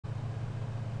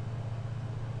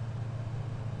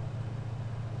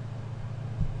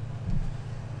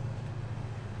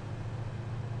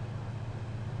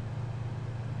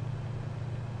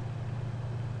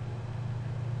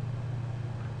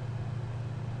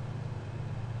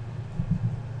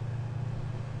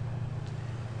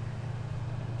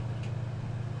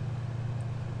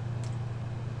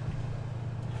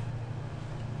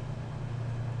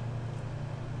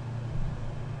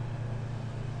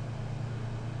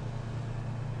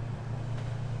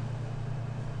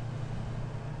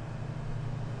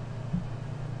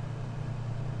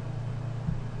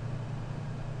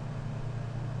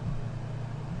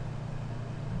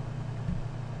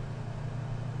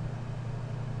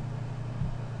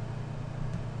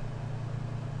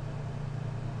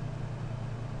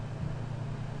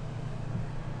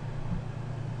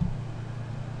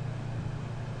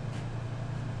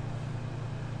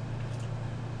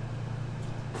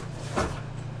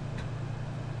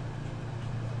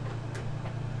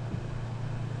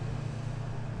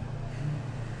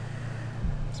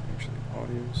actually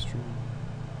audio stream.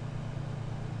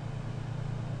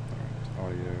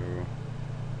 Alright, audio.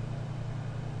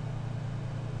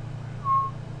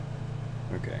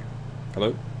 Okay.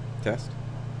 Hello? Test?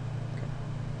 Okay.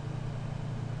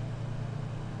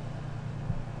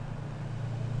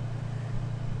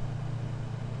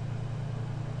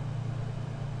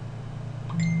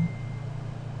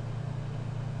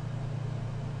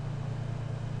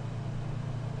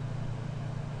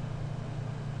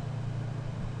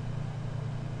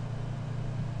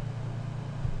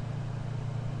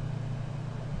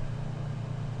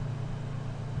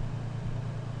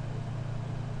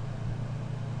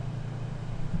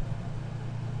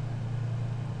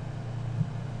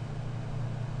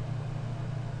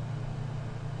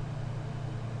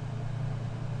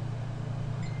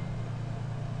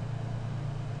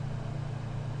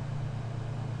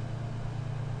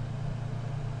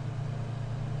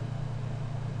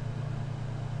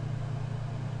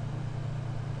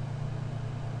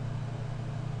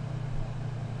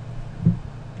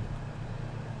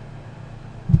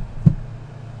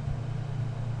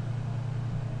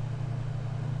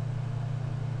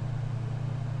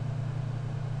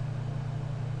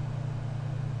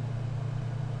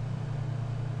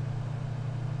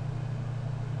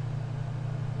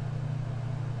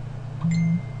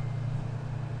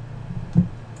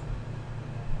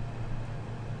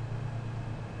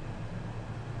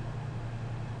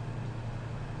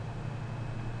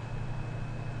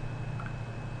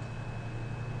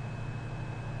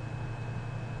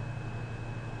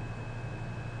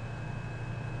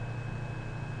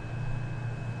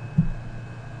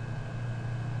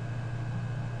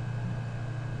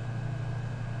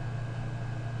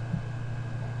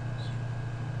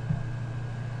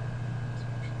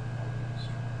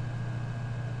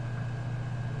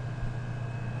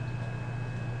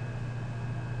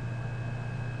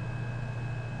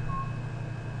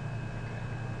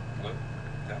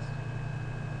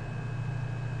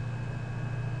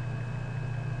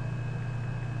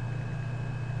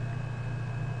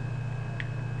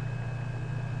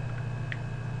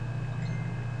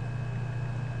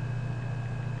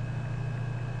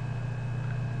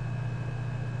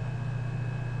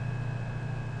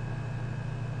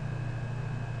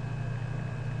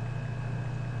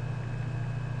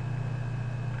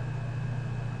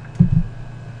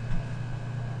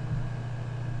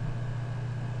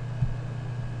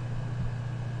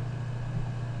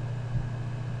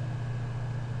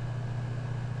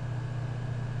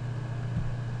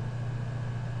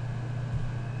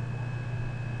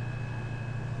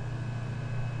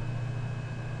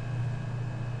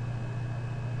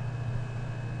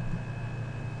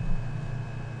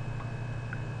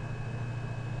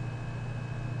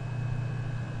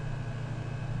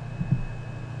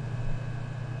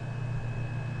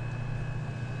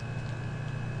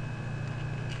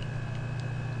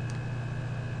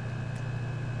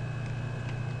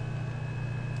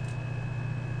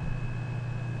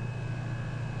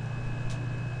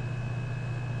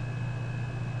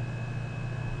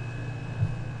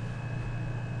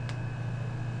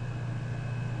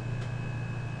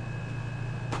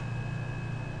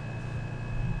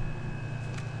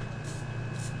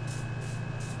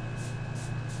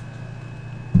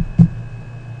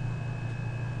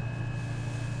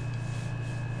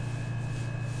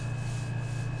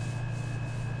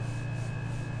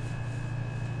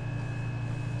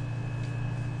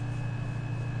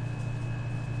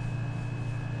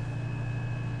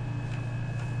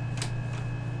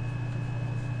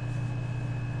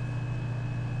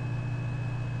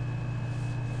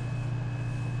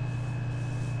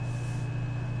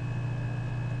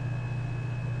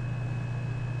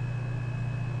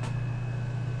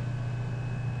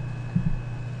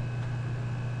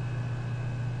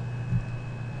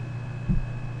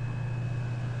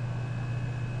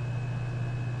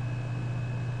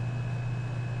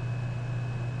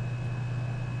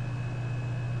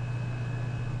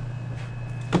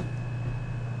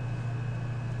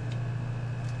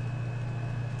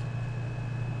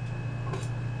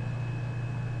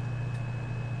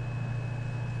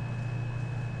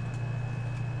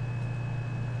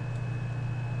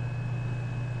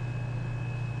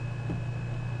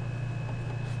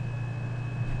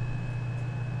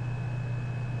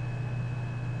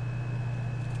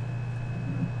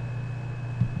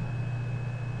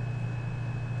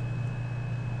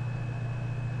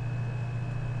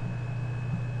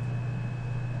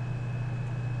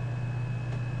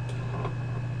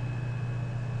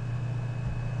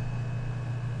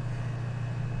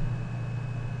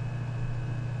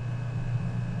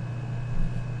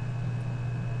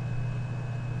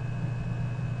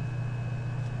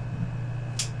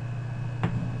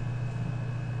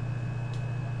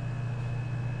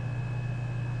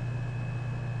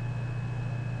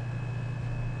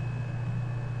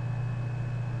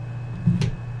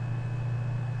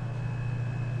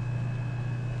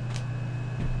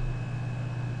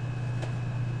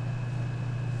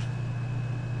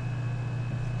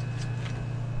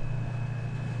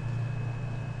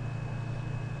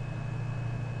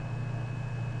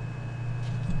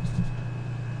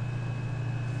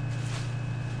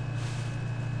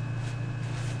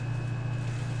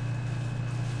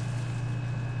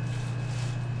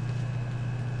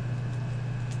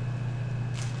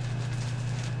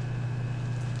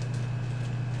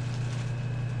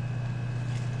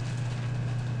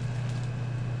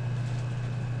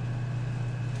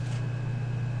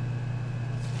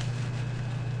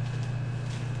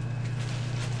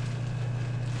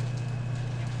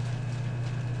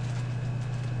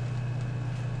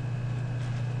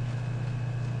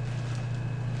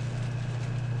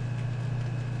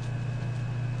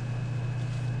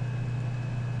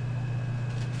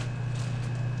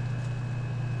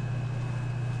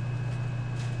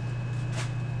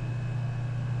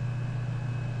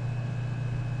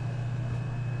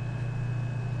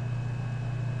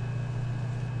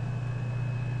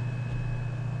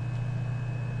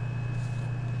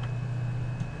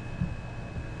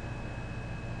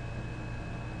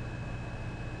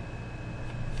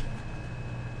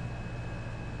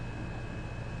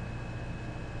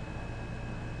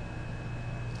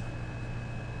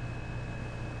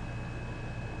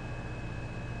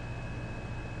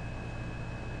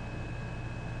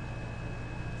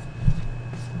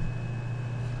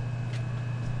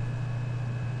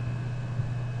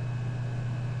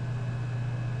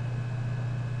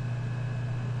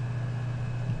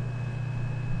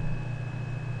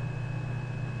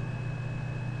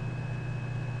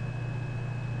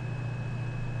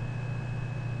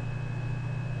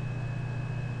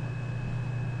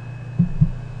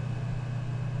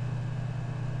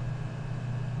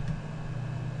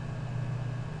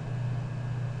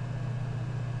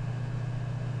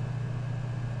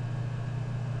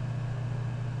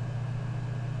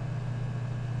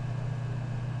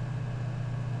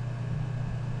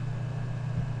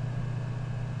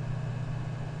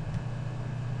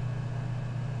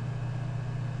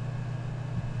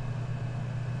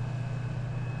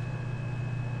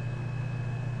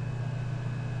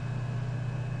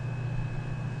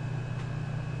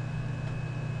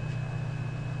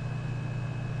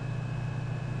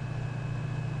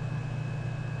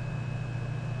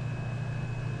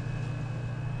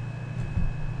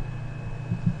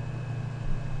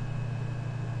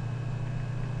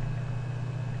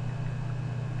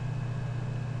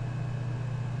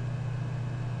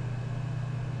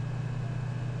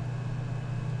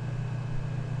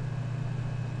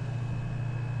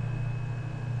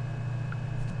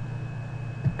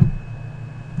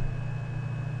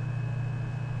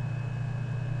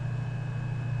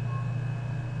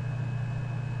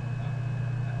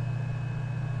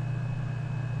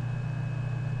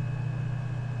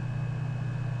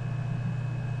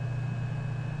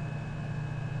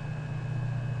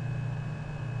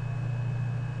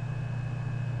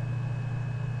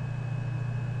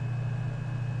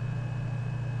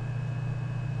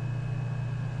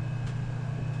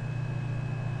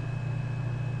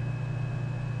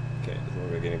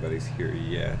 anybody's here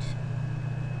yet.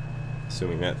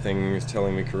 Assuming that thing is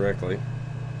telling me correctly.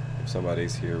 If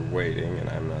somebody's here waiting and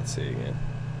I'm not seeing it,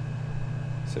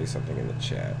 say something in the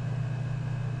chat.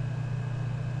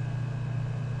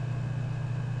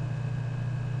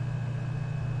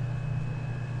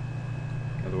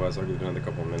 Otherwise, I'll give it another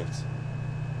couple of minutes.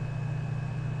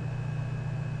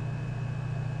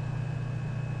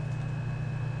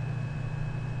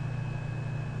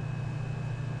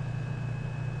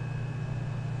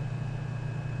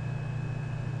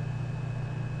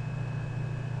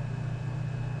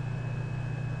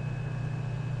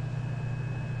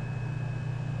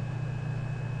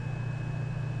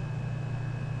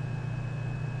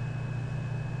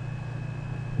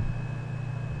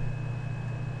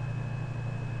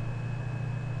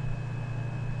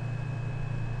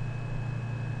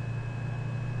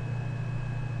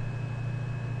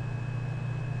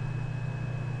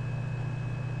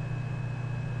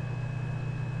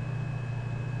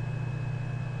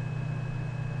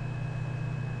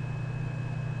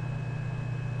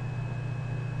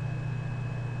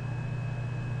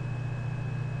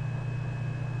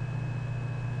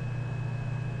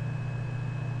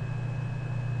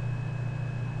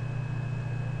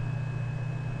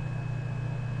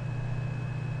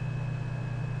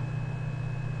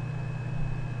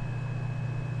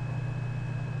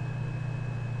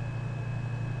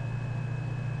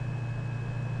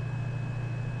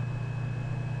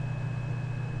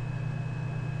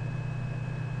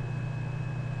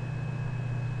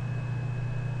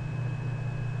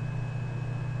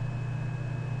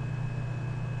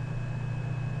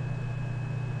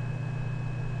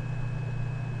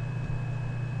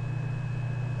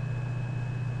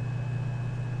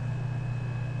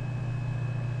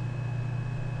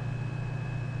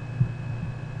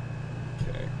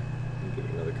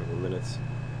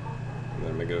 And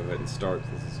then I'm going to go ahead and start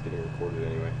since it's getting recorded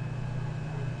anyway.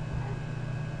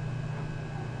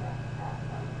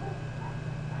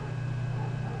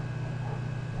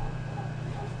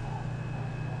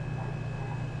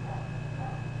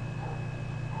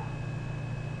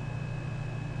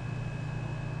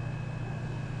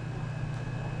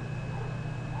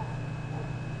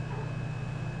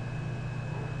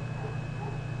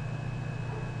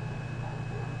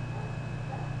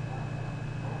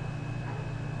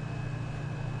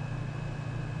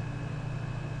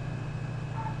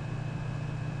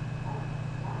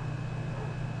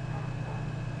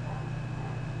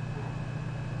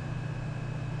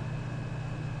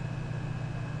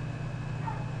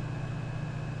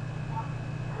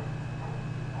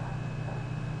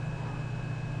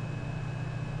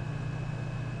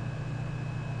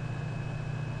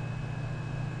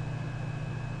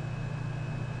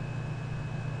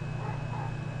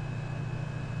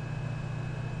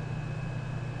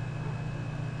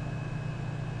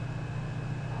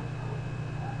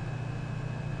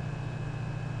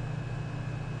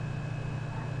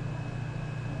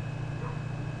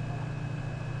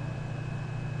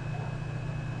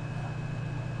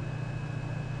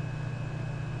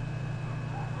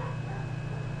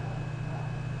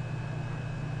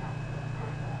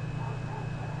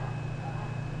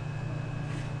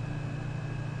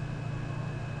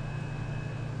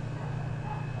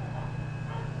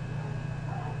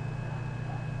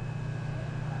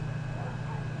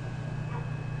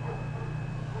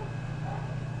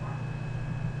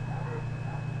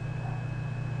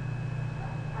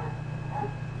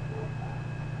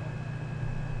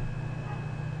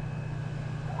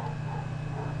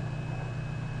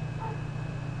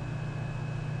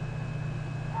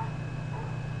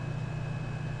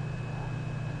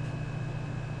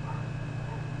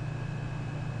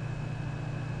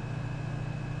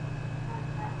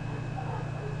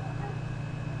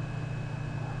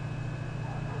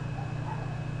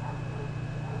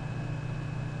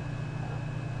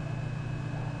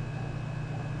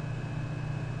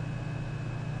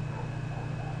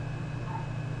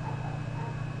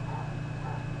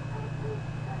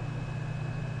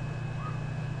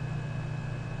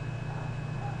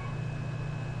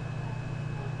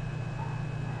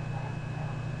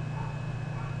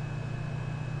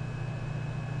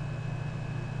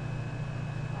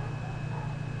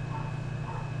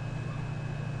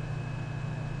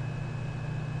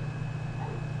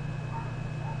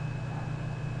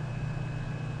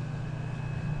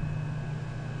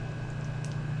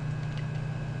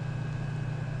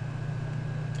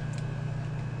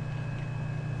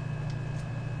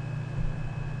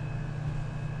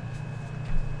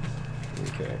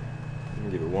 Okay, I'm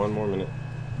gonna give it one more minute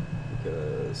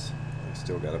because I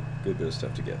still got a good bit of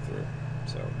stuff to get through.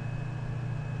 So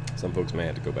some folks may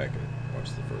have to go back and watch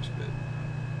the first bit.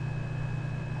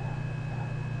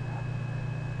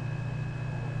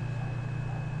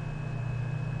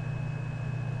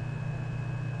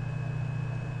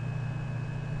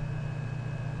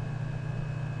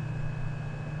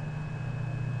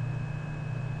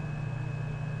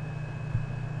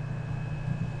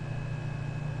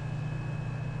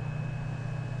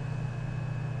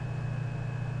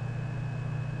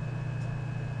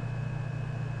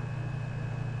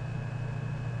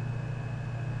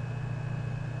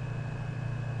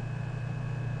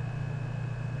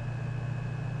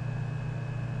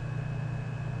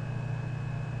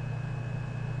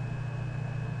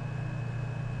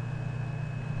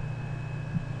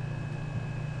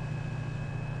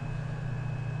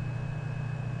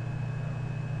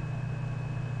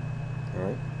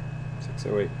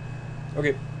 608.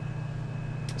 Okay,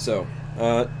 so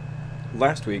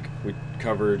last week we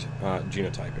covered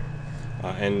genotyping,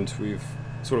 and we've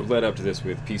sort of led up to this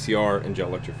with PCR and gel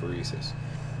electrophoresis.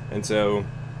 And so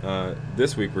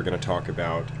this week we're going to talk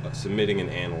about submitting and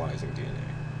analyzing DNA.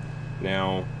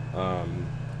 Now,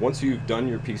 once you've done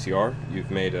your PCR, you've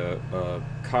made a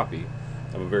copy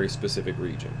of a very specific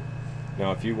region.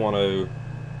 Now, if you want to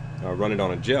run it on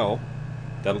a gel,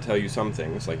 that'll tell you some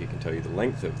things, like it can tell you the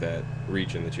length of that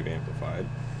region that you've amplified,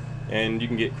 and you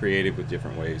can get creative with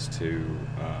different ways to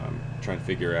try and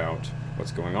figure out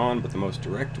what's going on. But the most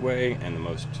direct way and the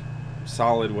most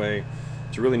solid way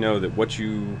to really know that what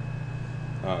you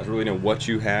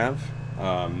have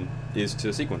is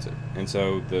to sequence it. And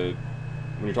so when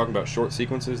you're talking about short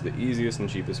sequences, the easiest and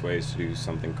cheapest way is to do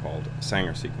something called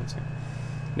Zayner sequencing.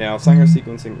 Now, Zayner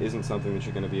sequencing isn't something that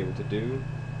you're going to be able to do.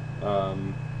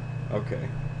 Okay.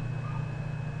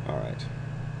 Alright.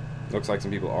 Looks like some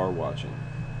people are watching.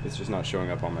 It's just not showing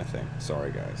up on my thing.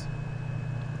 Sorry, guys.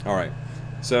 Alright.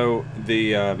 So,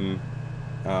 Zayner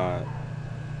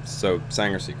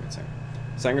sequencing.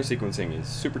 Zayner sequencing is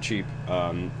super cheap,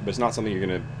 but it's not something you're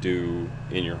going to do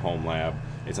in your home lab.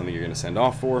 It's something you're going to send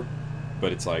off for,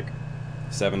 but it's like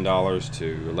 $7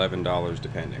 to $11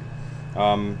 depending.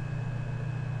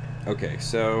 Okay,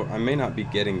 so I may not be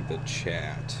getting the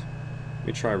chat. Let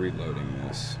me try reloading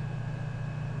this.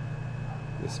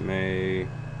 This may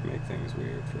make things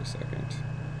weird for a second.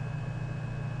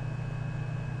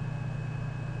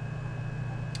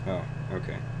 Oh,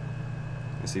 okay.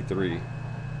 I see 3.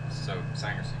 So,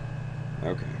 Zayner sequencing.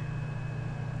 Okay.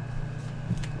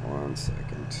 1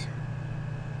 second.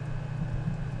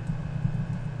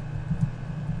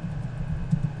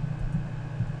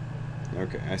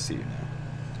 Okay, I see you now.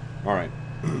 Alright.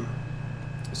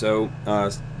 So,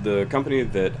 the company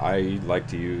that I like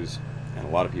to use, and a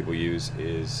lot of people use,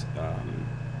 is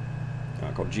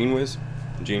called GeneWiz.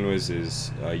 GeneWiz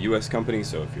is a U.S. company,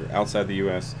 so if you're outside the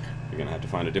U.S., you're going to have to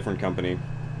find a different company.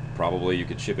 Probably you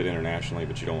could ship it internationally,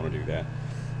 but you don't want to do that.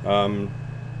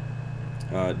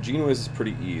 GeneWiz is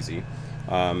pretty easy,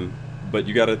 but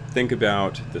you got to think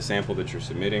about the sample that you're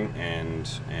submitting and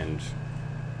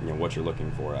what you're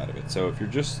looking for out of it. So if you're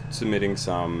just submitting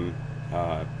some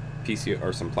PCR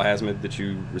or some plasmid that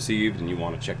you received and you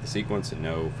want to check the sequence and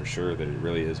know for sure that it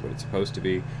really is what it's supposed to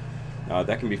be,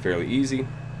 that can be fairly easy.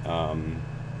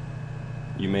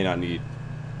 You may not need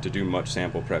to do much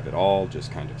sample prep at all,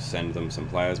 just kind of send them some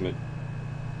plasmid,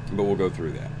 but we'll go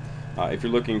through that. If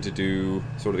you're looking to do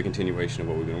sort of the continuation of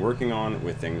what we've been working on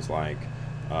with things like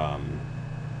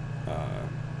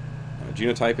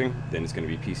genotyping, then it's going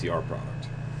to be PCR product.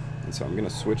 And so I'm going to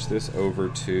switch this over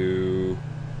to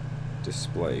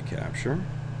display capture.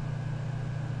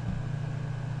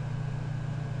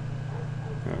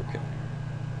 Okay.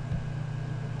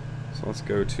 So let's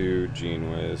go to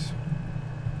GeneWiz.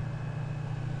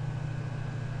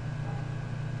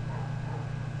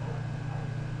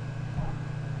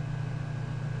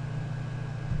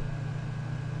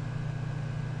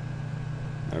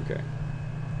 Okay.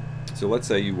 So let's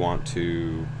say you want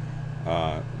to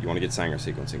get Zayner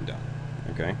sequencing done.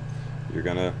 Okay. You're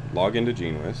gonna log into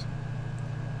GeneWiz,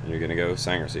 and you're gonna go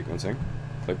Zayner sequencing.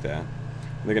 Click that. And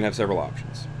they're gonna have several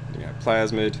options. You have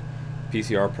plasmid,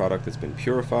 PCR product that's been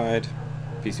purified,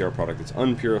 PCR product that's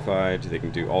unpurified. They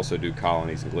can also do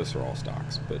colonies and glycerol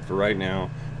stocks. But for right now,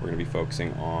 we're gonna be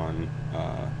focusing on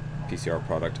PCR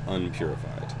product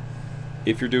unpurified.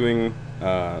 If you're doing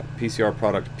PCR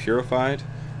product purified,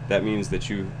 that means that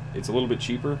it's a little bit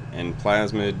cheaper, and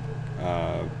plasmid,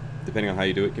 depending on how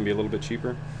you do it, can be a little bit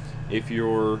cheaper. If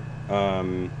you're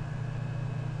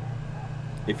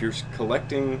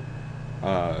collecting,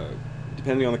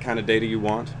 depending on the kind of data you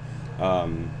want,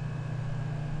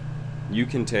 you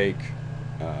can take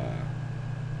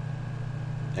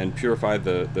and purify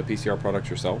the PCR product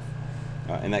yourself,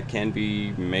 and that can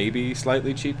be maybe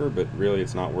slightly cheaper, but really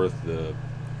it's not worth the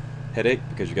headache,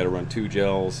 because you got to run 2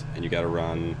 gels, and you got to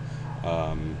run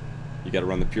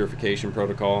the purification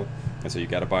protocol, and so you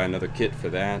got to buy another kit for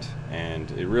that,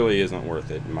 and it really isn't worth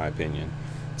it in my opinion.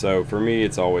 So for me,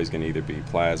 it's always going to either be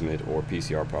plasmid or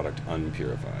PCR product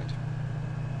unpurified.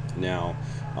 Now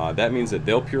that means that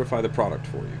they'll purify the product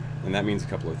for you, and that means a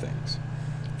couple of things.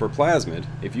 For plasmid,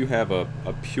 if you have a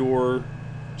pure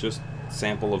just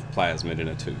sample of plasmid in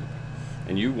a tube,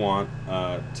 and you want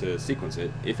to sequence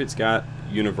it, if it's got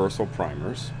universal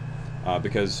primers,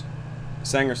 because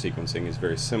Zayner sequencing is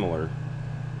very similar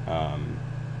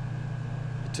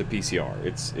to PCR.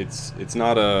 It's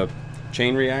not a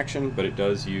chain reaction, but it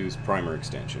does use primer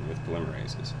extension with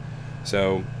polymerases.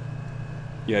 So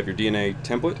you have your DNA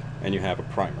template and you have a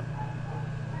primer.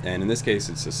 And in this case,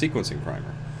 it's a sequencing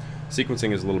primer.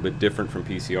 Sequencing is a little bit different from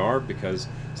PCR because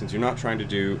since you're not trying to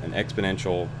do an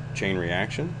exponential chain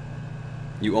reaction,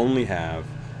 you only have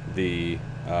the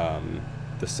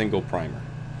single primer.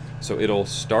 So it'll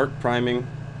start priming,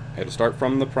 it'll start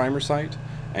from the primer site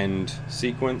and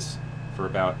sequence for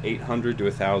about 800 to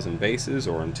 1,000 bases,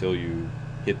 or until you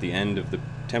hit the end of the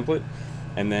template,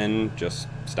 and then just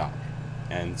stop.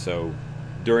 And so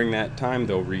during that time,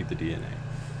 they'll read the DNA.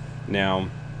 Now,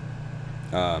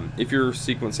 if you're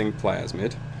sequencing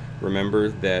plasmid, remember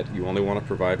that you only want to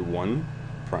provide one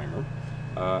primer,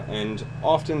 and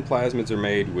often plasmids are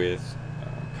made with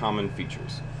common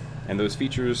features, and those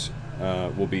features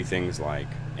will be things like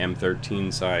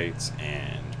M13 sites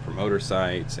and promoter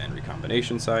sites and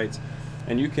recombination sites,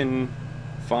 and you can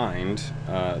find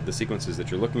the sequences that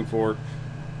you're looking for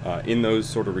in those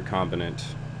sort of recombinant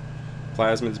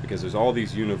plasmids, because there's all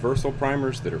these universal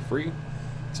primers that are free.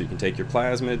 So you can take your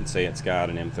plasmid and say it's got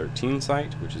an M13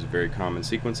 site, which is a very common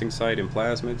sequencing site in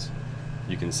plasmids.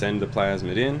 You can send the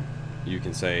plasmid in. You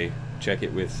can say check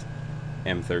it with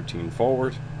M13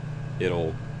 forward.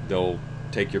 They'll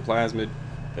take your plasmid.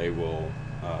 They will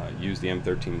use the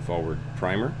M13 forward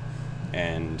primer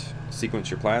and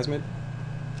sequence your plasmid.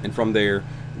 And from there,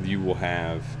 you will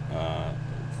have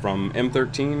from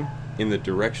M13 in the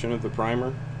direction of the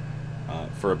primer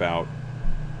for about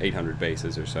 800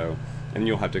 bases or so. And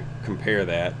you'll have to compare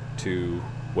that to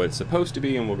what it's supposed to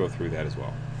be, and we'll go through that as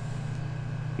well.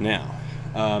 Now,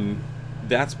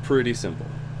 that's pretty simple,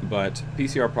 but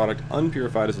PCR product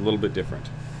unpurified is a little bit different.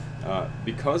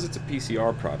 Because it's a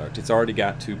PCR product, it's already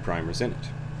got 2 primers in it,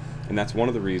 and that's one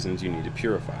of the reasons you need to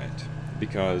purify it,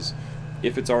 because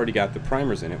if it's already got the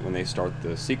primers in it, when they start the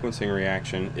sequencing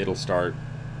reaction, it'll start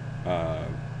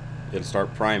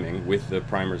priming with the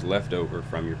primers left over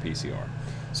from your PCR.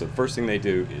 So the first thing they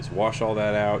do is wash all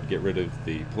that out, get rid of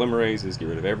the polymerases, get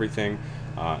rid of everything,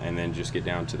 and then just get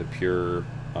down to the pure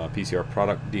PCR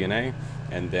product DNA,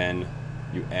 and then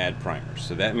you add primers.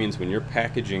 So that means when you're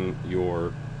packaging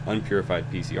your unpurified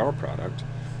PCR product,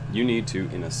 you need to,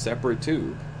 in a separate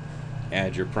tube,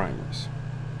 add your primers.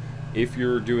 If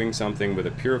you're doing something with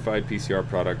a purified PCR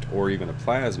product or even a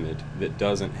plasmid that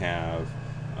doesn't have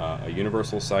a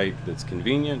universal site that's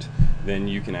convenient, then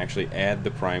you can actually add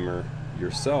the primer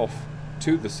yourself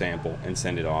to the sample and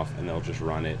send it off, and they'll just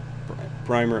run it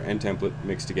primer and template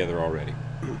mixed together already.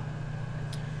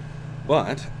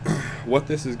 But what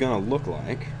this is going to look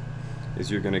like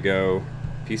is you're going to go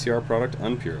PCR product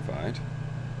unpurified,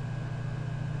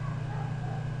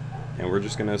 and we're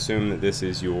just going to assume that this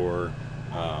is your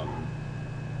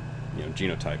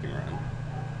genotyping run.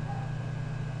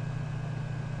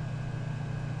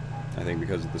 I think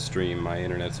because of the stream, my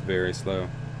internet's very slow.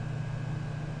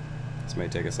 This may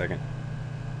take a second.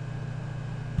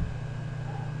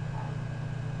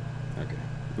 Okay,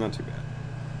 not too bad.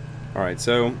 Alright,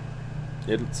 so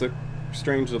it's a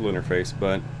strange little interface,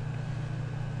 but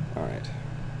alright.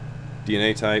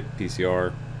 DNA type,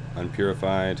 PCR,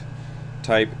 unpurified.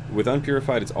 Type, with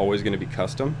unpurified it's always going to be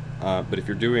custom, but if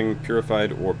you're doing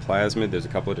purified or plasmid, there's a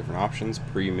couple of different options,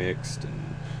 pre-mixed and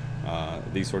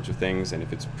these sorts of things. And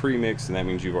if it's pre-mixed, then that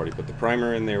means you've already put the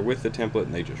primer in there with the template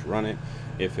and they just run it.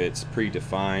 If it's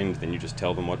predefined, then you just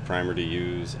tell them what primer to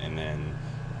use and then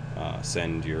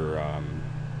send your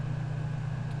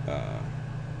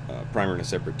primer in a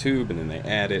separate tube, and then they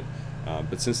add it.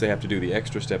 But since they have to do the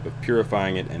extra step of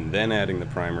purifying it and then adding the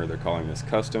primer, they're calling this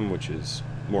custom, which is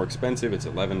more expensive. It's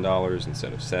 $11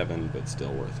 instead of $7, but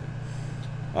still worth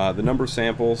it. The number of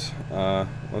samples,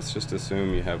 let's just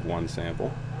assume you have 1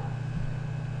 sample.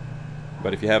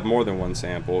 But if you have more than 1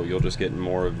 sample, you'll just get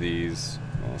more of these.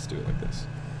 Well, let's do it like this.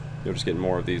 You'll just get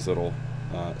more of these little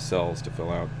cells to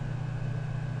fill out.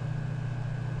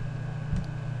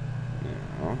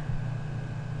 Now, let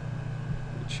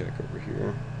me check over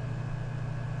here.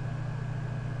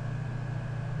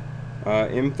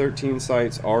 M13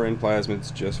 sites are in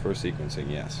plasmids just for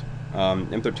sequencing, yes.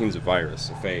 M13 is a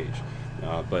virus, a phage,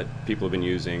 but people have been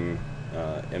using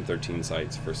M13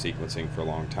 sites for sequencing for a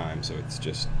long time, so it's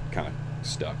just kind of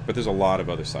stuck. But there's a lot of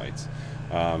other sites.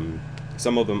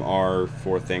 Some of them are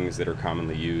for things that are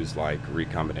commonly used, like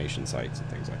recombination sites and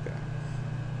things like that.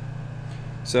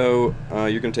 So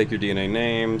you're going to take your DNA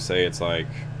name, say it's like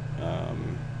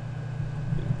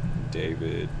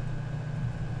David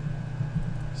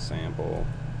sample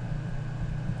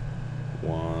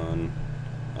 1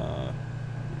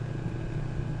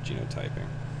 genotyping.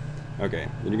 Okay,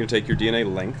 then you're going to take your DNA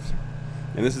length,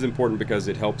 and this is important because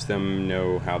it helps them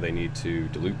know how they need to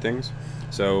dilute things.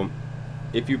 So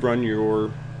if you've run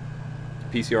your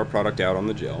PCR product out on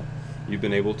the gel, you've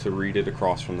been able to read it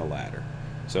across from the ladder.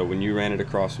 So when you ran it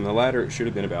across from the ladder, it should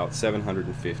have been about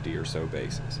 750 or so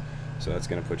bases. So that's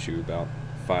going to put you about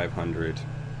 500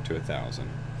 to 1,000.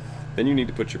 Then you need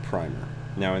to put your primer.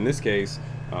 Now in this case,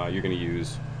 you're going to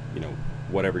use,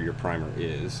 whatever your primer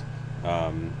is.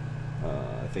 I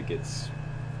think it's,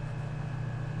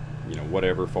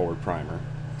 whatever forward primer.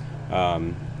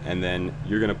 And then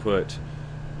you're going to put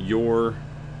your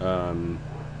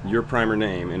primer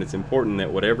name, and it's important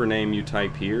that whatever name you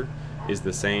type here is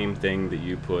the same thing that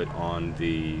you put on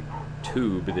the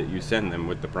tube that you send them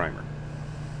with the primer.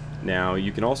 Now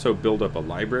you can also build up a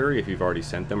library if you've already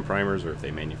sent them primers or if they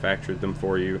manufactured them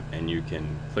for you, and you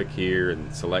can click here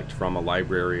and select from a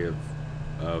library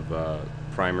of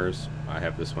primers. I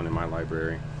have this one in my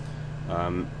library.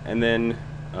 And then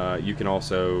you can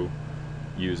also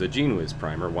use a GeneWiz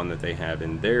primer, one that they have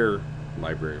in their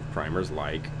library of primers,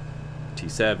 like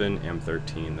T7,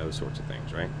 M13, those sorts of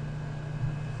things, right?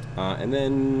 And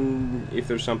then if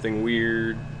there's something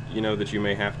weird, that you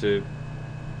may have to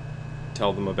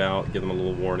tell them about, give them a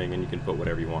little warning, and you can put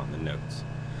whatever you want in the notes.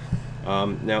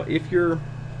 Now if you're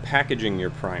packaging your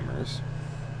primers,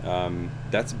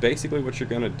 that's basically what you're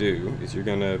going to do, is you're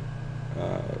going to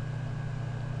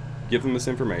give them this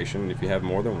information. If you have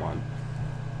more than one,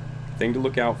 thing to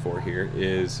look out for here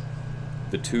is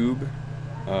the tube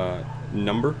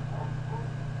number.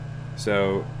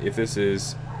 So if this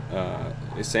is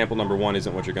sample number 1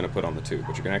 isn't what you're going to put on the tube.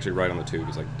 What you're going to actually write on the tube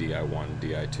is like DI1,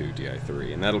 DI2,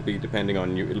 DI3, and that'll be depending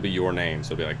on you. It'll be your name,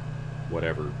 so it'll be like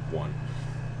whatever one.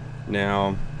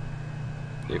 Now,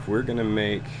 if we're going to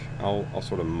make, I'll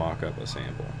sort of mock up a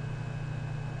sample.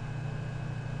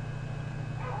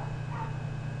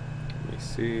 Let me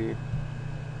see.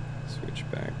 Switch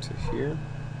back to here.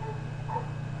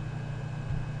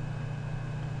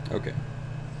 Okay.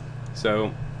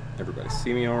 So, everybody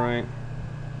see me all right?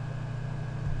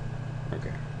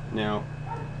 Okay. Now,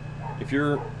 if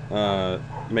you're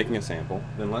making a sample,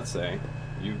 then let's say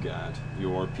you've got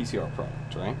your PCR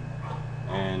product, right?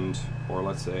 And, or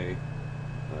let's say,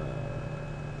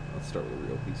 let's start with a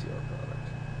real PCR product.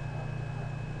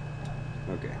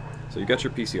 Okay. So you got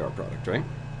your PCR product, right?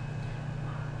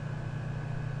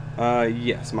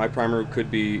 Yes, my primer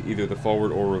could be either the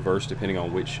forward or reverse, depending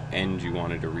on which end you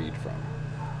wanted to read from.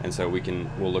 And so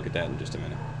we'll look at that in just a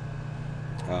minute.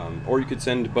 Or you could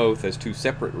send both as 2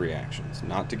 separate reactions,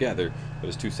 not together, but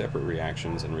as 2 separate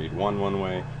reactions, and read one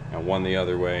way and one the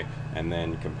other way, and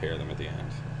then compare them at the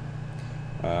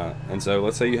end. And so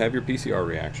let's say you have your PCR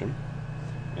reaction,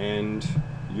 and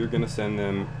you're going to send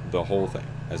them the whole thing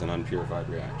as an unpurified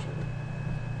reaction.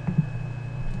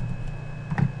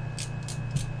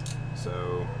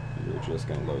 So you're just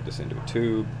going to load this into a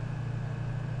tube.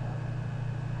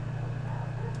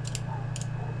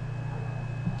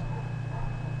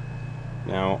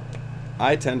 Now,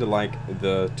 I tend to like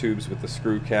the tubes with the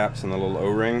screw caps and the little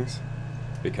O-rings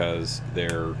because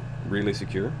they're really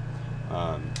secure.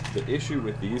 The issue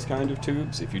with these kind of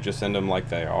tubes, if you just send them like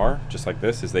they are, just like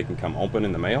this, is they can come open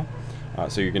in the mail.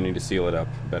 So you're going to need to seal it up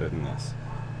better than this.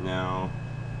 Now,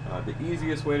 the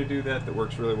easiest way to do that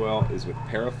works really well is with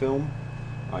parafilm.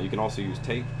 You can also use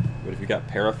tape, but if you've got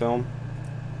parafilm,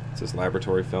 it's this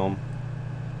laboratory film.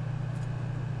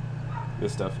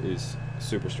 This stuff is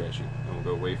super stretchy and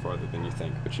will go way farther than you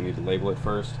think, but you need to label it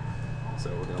first. So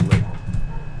we're going to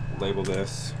label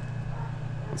this.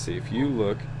 Let's see, if you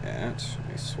look at, let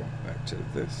me swap back to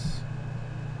this.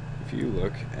 If you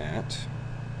look at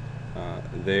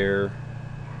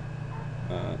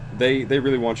they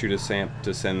really want you to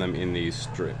send them in these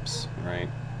strips, right?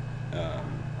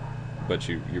 But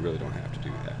you really don't have to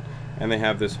do that. And they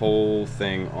have this whole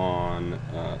thing on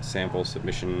sample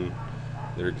submission.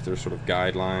 They're sort of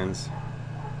guidelines.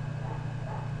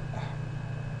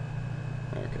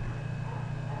 Okay.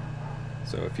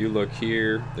 So if you look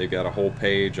here, they've got a whole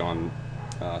page on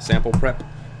sample prep.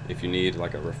 If you need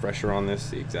like a refresher on this,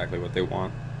 see exactly what they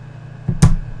want.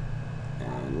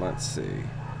 And let's see.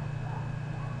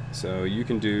 So you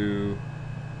can do,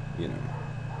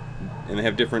 and they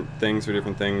have different things for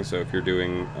different things. So if you're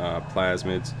doing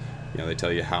plasmids, they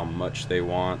tell you how much they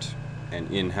want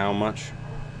and in how much.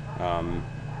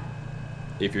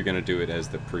 If you're going to do it as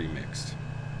the pre-mixed.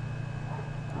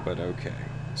 But okay,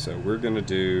 so we're going to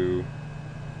do,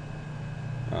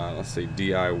 let's say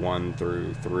DI1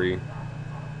 through 3.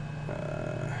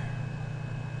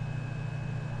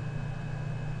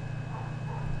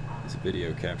 This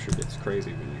video capture gets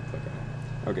crazy when you click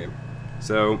on it. Okay,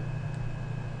 so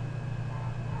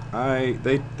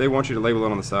they want you to label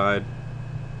it on the side.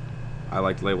 I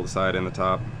like to label the side and the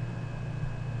top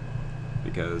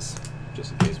because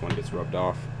just in case one gets rubbed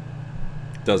off,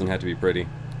 it doesn't have to be pretty.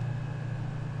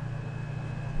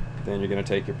 Then you're going to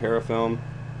take your parafilm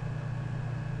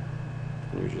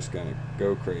and you're just going to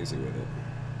go crazy with it.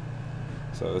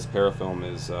 So this parafilm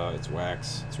is it's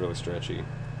wax, it's really stretchy,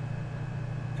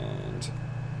 and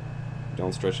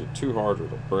don't stretch it too hard or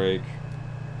it'll break,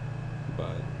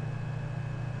 but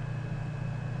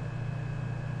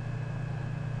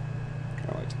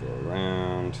I like to go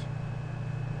around.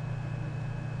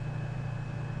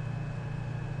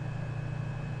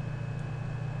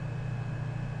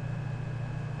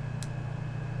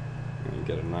 And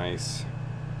get a nice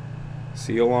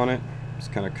seal on it. It's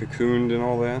kind of cocooned and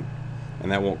all that,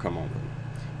 and that won't come open.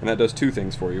 And that does two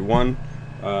things for you. One,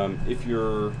 if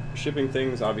you're shipping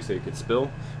things, obviously it could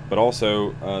spill, but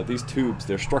also these tubes,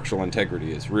 their structural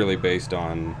integrity is really based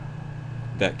on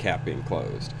that cap being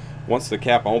closed. Once the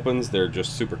cap opens, they're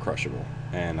just super crushable,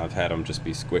 and I've had them just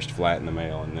be squished flat in the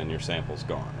mail, and then your sample's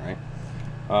gone, right?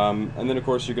 And then of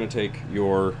course you're going to take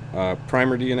your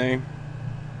primer DNA,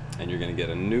 and you're going to get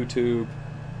a new tube,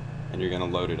 and you're going to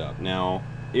load it up. Now,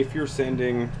 if you're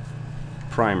sending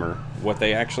primer, what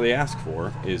they actually ask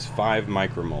for is 5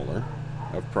 micromolar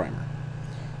of primer.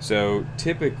 So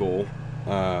typical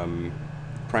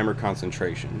primer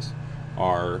concentrations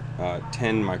are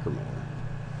 10 micromolar.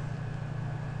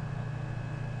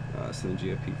 Send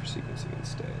GFP for sequencing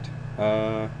instead.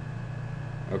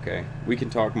 Okay, we can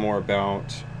talk more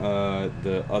about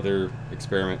the other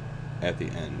experiment at the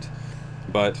end,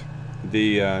 but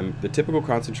the typical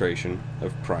concentration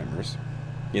of primers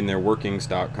in their working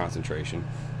stock concentration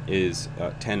is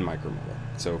 10 micromolar.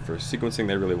 So for sequencing,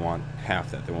 they really want half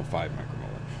that. They want 5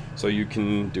 micromolar. So you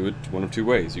can do it one of two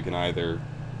ways. You can either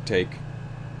take,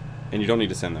 and you don't need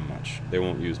to send them much. They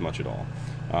won't use much at all.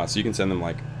 So you can send them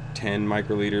like 10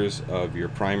 microliters of your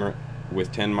primer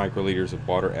with 10 microliters of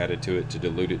water added to it to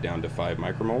dilute it down to 5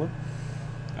 micromolar.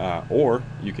 Or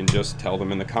you can just tell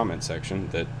them in the comment section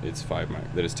that it's 10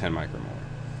 micromolar.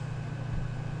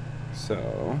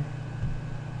 So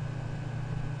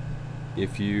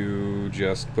if you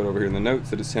just put over here in the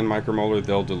notes that it's 10 micromolar,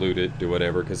 they'll dilute it, do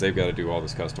whatever, because they've got to do all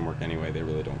this custom work anyway. They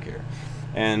really don't care.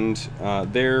 And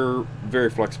they're very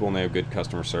flexible, and they have good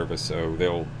customer service, so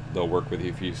they'll work with you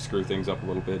if you screw things up a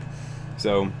little bit.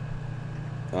 So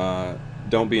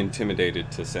don't be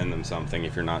intimidated to send them something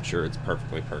if you're not sure it's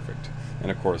perfectly perfect. And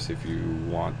of course, if you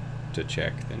want to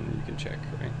check, then you can check,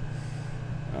 right?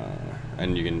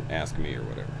 And you can ask me or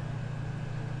whatever.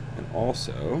 And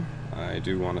also, I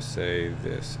do want to say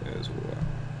this as well.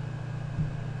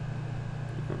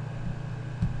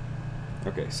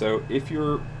 Okay, so if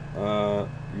your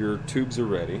tubes are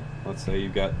ready, let's say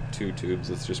you've got 2 tubes.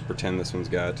 Let's just pretend this one's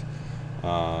got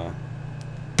my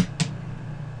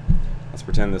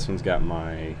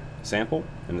sample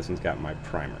and this one's got my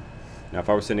primer. Now if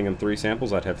I was sending them 3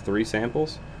 samples, I'd have 3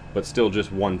 samples, but still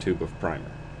just 1 tube of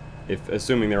primer,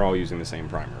 assuming they're all using the same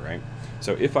primer, right?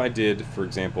 So if I did, for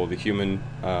example, the human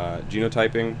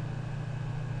genotyping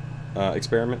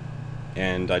experiment,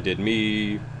 and I did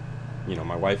me,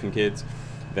 my wife and kids,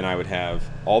 then I would have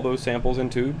all those samples in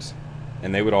tubes,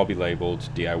 and they would all be labeled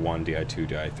DI1, DI2,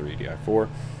 DI3, DI4,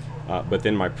 but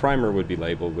then my primer would be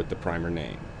labeled with the primer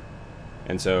name.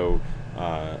 And so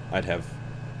I'd have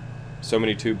so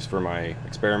many tubes for my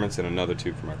experiments and another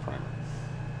tube for my primer.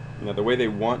 Now the way they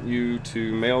want you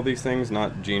to mail these things,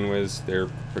 not GeneWiz, they're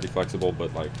pretty flexible,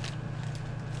 but like,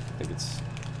 I think it's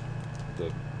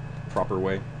the proper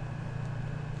way.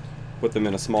 Put them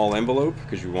in a small envelope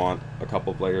because you want a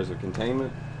couple of layers of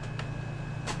containment,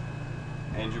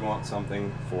 and you want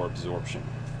something for absorption.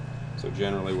 So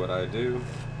generally what I do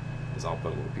is I'll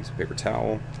put a little piece of paper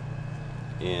towel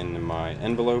in my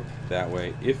envelope. That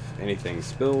way, if anything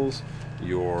spills,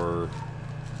 you're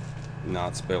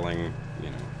not spilling,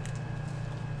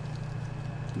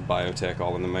 biotech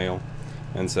all in the mail.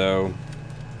 And so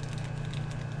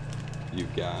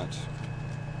you've got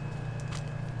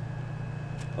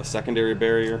a secondary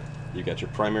barrier, you got your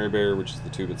primary barrier, which is the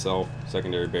tube itself,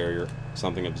 secondary barrier,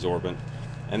 something absorbent,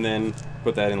 and then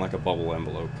put that in like a bubble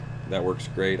envelope. That works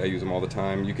great. I use them all the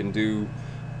time. You can do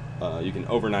you can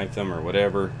overnight them or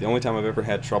whatever. The only time I've ever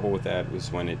had trouble with that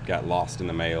was when it got lost in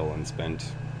the mail and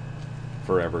spent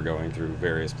forever going through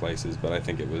various places, but I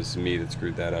think it was me that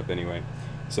screwed that up anyway.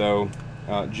 So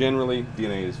generally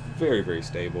DNA is very, very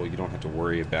stable. You don't have to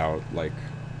worry about like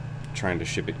trying to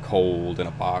ship it cold in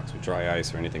a box with dry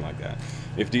ice or anything like that.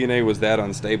 If DNA was that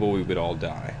unstable, we would all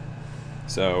die.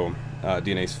 So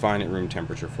DNA is fine at room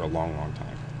temperature for a long, long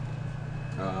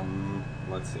time.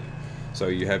 Let's see. So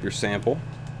you have your sample,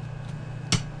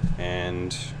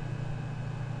 and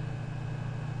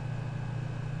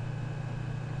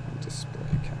display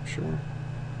capture,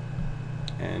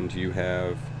 and you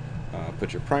have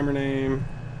put your primer name,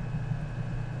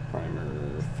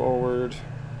 primer forward.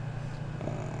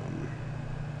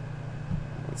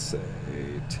 Let's say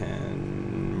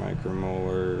 10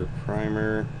 micromolar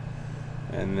primer,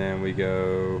 and then we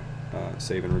go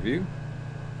save and review.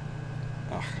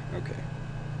 Ah, okay,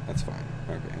 that's fine.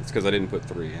 Okay, it's because I didn't put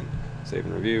 3 in. Save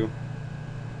and review.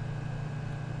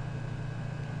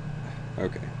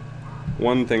 Okay.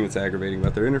 One thing that's aggravating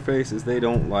about their interface is they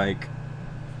don't like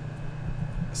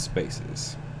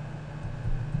spaces.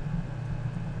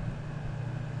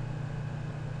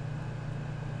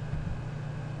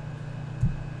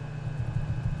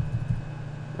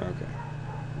 Okay,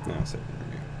 now save and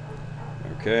review.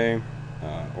 Okay,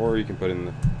 or you can put in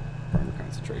the primer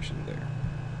concentration there.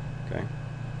 Okay,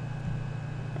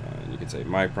 you can say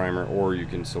my primer, or you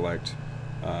can select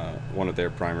one of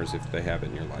their primers if they have it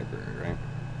in your library, right?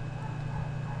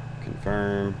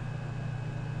 Confirm.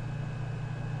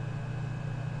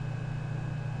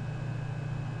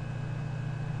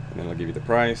 And then it'll give you the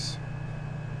price.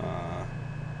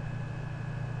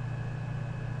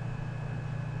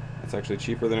 It's actually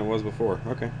cheaper than it was before.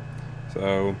 Okay,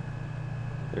 so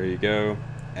there you go.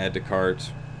 Add to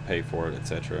cart, pay for it,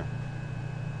 etc.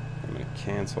 I'm going to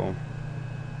cancel.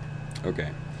 Okay,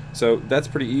 so that's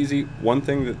pretty easy. One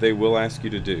thing that they will ask you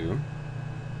to do.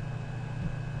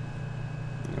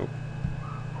 Nope.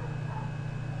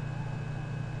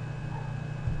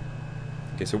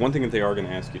 Okay, so one thing that they are going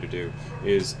to ask you to do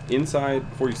is inside,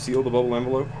 before you seal the bubble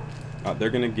envelope, they're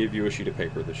going to give you a sheet of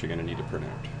paper that you're going to need to print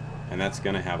out. And that's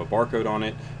going to have a barcode on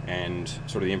it and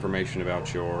sort of the information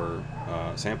about your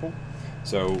sample.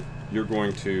 So you're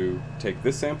going to take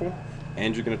this sample,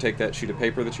 and you're going to take that sheet of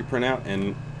paper that you print out,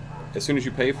 and as soon as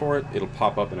you pay for it, it'll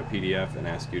pop up in a PDF and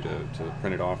ask you to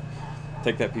print it off.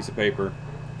 Take that piece of paper,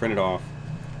 print it off,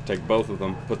 take both of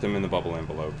them, put them in the bubble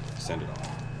envelope, send it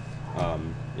off.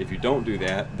 If you don't do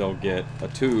that, they'll get a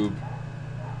tube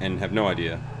and have no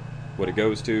idea what it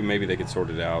goes to. Maybe they could sort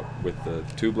it out with the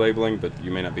tube labeling, but you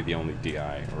may not be the only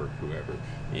DI or whoever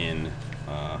in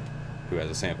who has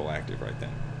a sample active right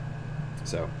then.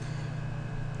 So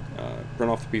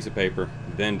print off the piece of paper,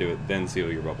 then do it, then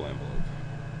seal your bubble envelope.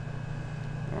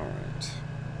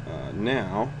 Alright,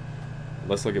 now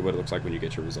let's look at what it looks like when you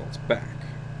get your results back.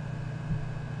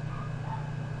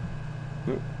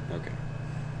 Ooh, okay,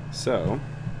 so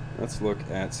let's look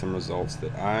at some results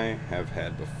that I have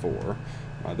had before.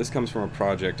 This comes from a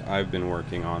project I've been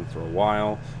working on for a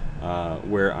while,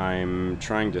 where I'm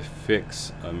trying to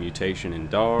fix a mutation in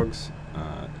dogs.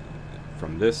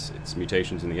 From this, it's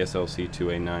mutations in the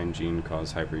SLC2A9 gene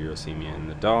cause hyperuricemia in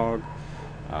the dog.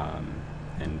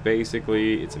 And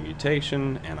basically, it's a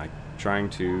mutation, and I'm trying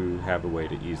to have a way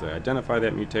to easily identify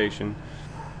that mutation.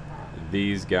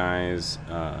 These guys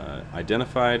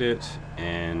identified it,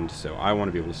 and so I want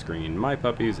to be able to screen my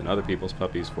puppies and other people's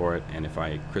puppies for it, and if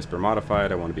I CRISPR modify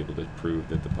it, I want to be able to prove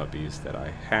that the puppies that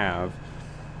I have,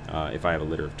 if I have a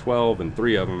litter of 12 and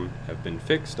 3 of them have been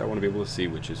fixed, I want to be able to see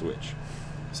which is which.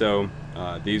 So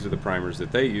these are the primers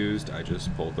that they used. I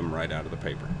just pulled them right out of the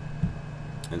paper.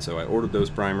 And so I ordered those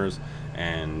primers,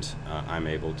 and I'm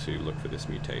able to look for this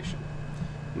mutation.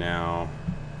 Now,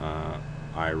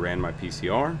 I ran my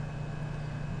PCR,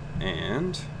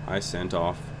 and I sent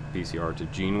off PCR to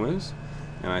GeneWiz,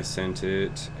 and I sent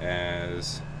it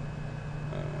as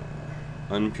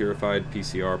unpurified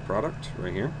PCR product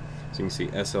right here. So you can see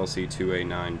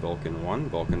SLC2A9 Vulcan 1.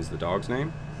 Vulcan's the dog's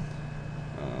name.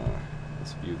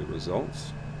 Let's view the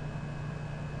results.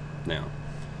 Now,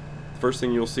 the first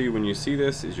thing you'll see when you see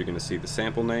this is you're going to see the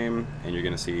sample name, and you're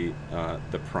going to see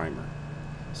the primer.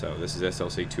 So this is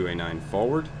SLC2A9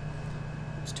 forward.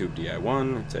 It's tube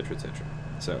DI1, etc., etc.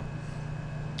 So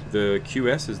the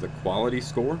QS is the quality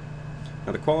score.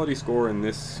 Now the quality score in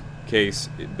this case,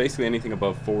 basically anything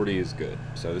above 40 is good.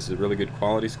 So this is a really good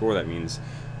quality score. That means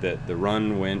that the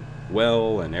run went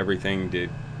well and everything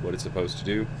did what it's supposed to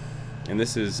do. And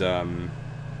this is the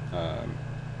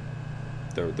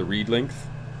read length,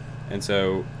 and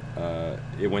so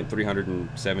it went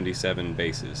 377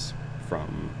 bases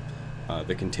from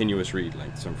the continuous read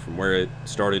length. So from where it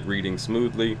started reading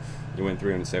smoothly, it went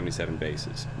 377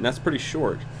 bases. And that's pretty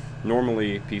short.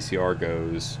 Normally PCR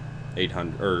goes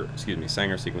 800, or excuse me,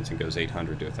 Sanger sequencing goes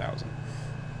 800 to 1,000.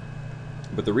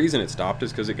 But the reason it stopped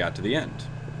is because it got to the end.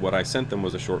 What I sent them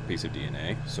was a short piece of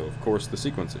DNA, so of course the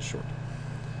sequence is short.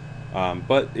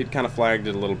 But it kind of flagged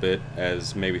it a little bit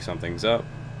as maybe something's up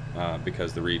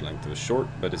because the read length was short,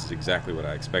 but this is exactly what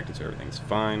I expected, so everything's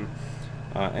fine.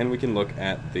 And we can look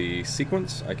at the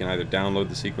sequence. I can either download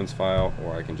the sequence file,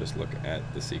 or I can just look at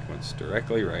the sequence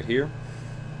directly right here.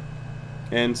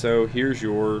 And so here's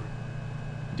your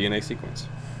DNA sequence.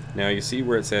 Now you see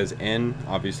where it says N.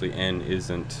 Obviously N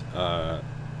isn't a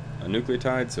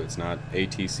nucleotide, so it's not A,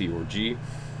 T, C, or G.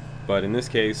 But in this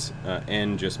case,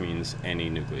 N just means any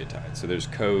nucleotide. So there's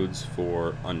codes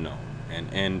for unknown,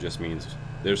 and N just means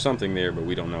there's something there, but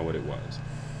we don't know what it was.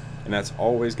 And that's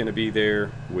always going to be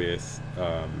there with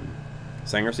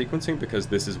Sanger sequencing, because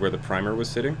this is where the primer was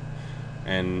sitting,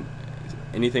 and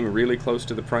anything really close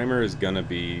to the primer is going to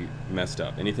be messed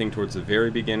up. Anything towards the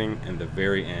very beginning and the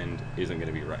very end isn't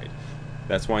going to be right.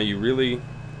 That's why you really,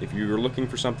 if you're looking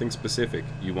for something specific,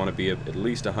 you want to be at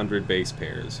least 100 base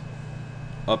pairs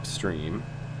upstream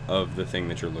of the thing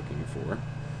that you're looking for,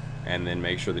 and then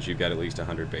make sure that you've got at least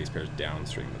 100 base pairs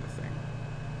downstream of the thing.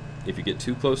 If you get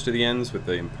too close to the ends with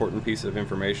the important piece of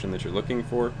information that you're looking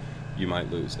for, you might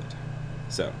lose it.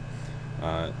 So,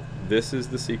 this is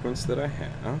the sequence that I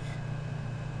have.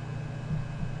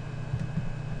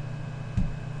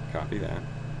 Copy that.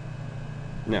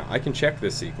 Now, I can check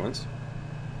this sequence,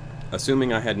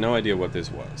 assuming I had no idea what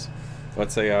this was.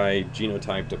 Let's say I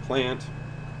genotyped a plant,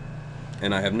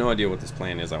 and I have no idea what this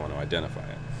plant is. I want to identify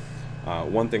it.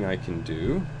 One thing I can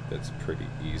do that's pretty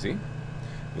easy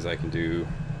is I can do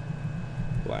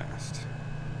BLAST.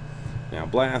 Now,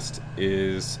 BLAST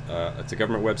is it's a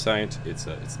government website. It's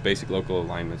a basic local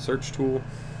alignment search tool.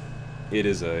 It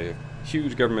is a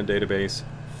huge government database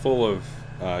full of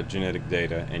genetic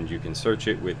data, and you can search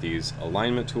it with these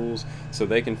alignment tools, so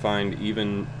they can find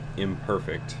even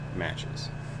imperfect matches.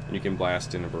 And you can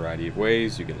BLAST in a variety of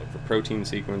ways. You can look for protein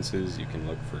sequences, you can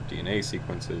look for DNA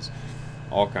sequences,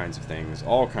 all kinds of things,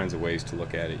 all kinds of ways to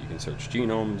look at it. You can search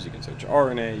genomes, you can search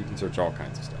RNA, you can search all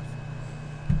kinds of stuff.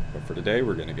 But for today,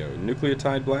 we're going to go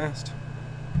nucleotide BLAST,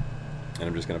 and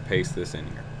I'm just going to paste this in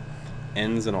here.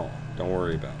 Ends and all. Don't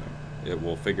worry about them. It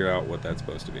will figure out what that's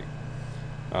supposed to be.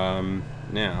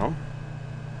 Now,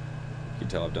 you can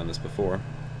tell I've done this before.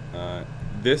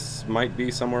 This might be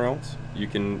somewhere else. You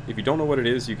can, if you don't know what it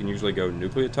is, you can usually go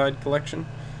nucleotide collection,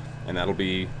 and that'll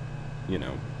be, you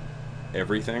know,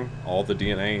 everything, all the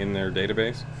DNA in their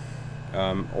database.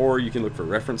 Or you can look for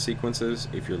reference sequences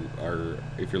if you're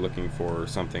looking for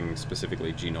something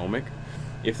specifically genomic.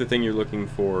 If the thing you're looking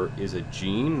for is a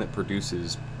gene that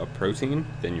produces a protein,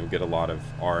 then you'll get a lot of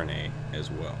RNA as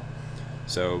well.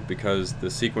 So because the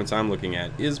sequence I'm looking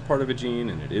at is part of a gene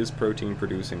and it is protein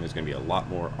producing, there's going to be a lot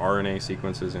more RNA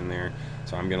sequences in there.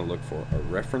 So I'm going to look for a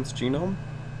reference genome.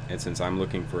 And since I'm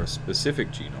looking for a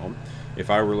specific genome, if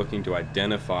I were looking to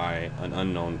identify an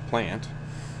unknown plant,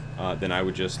 then I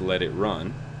would just let it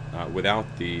run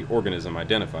without the organism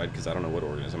identified, because I don't know what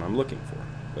organism I'm looking for.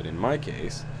 But in my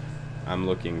case, I'm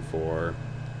looking for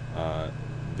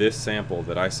this sample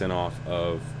that I sent off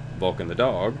of Vulcan the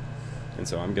dog, and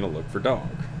so I'm going to look for dog.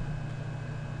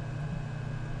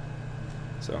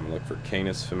 So I'm going to look for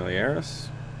Canis familiaris,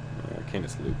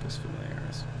 Canis lupus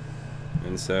familiaris.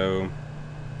 And so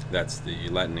that's the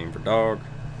Latin name for dog,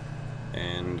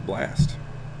 and BLAST.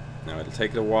 Now it'll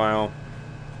take it a while.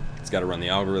 It's got to run the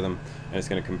algorithm, and it's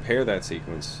going to compare that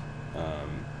sequence,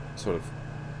 sort of,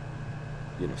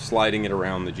 you know, sliding it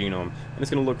around the genome, and it's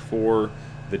going to look for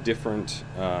the different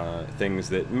things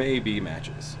that may be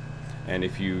matches. And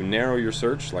if you narrow your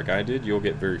search like I did, you'll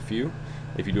get very few.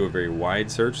 If you do a very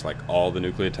wide search, like all the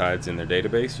nucleotides in their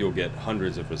database, you'll get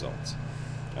hundreds of results.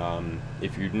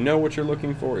 If you know what you're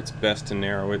looking for, it's best to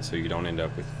narrow it so you don't end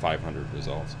up with 500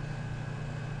 results.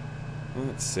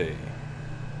 Let's see.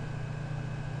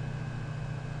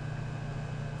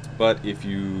 But if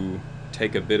you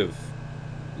take a bit of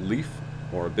leaf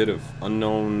or a bit of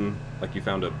unknown, like you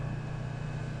found a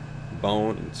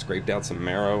bone and scraped out some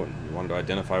marrow and you wanted to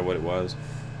identify what it was,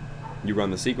 you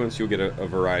run the sequence, you'll get a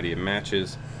variety of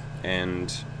matches.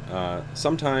 And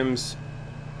sometimes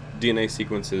DNA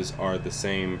sequences are the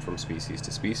same from species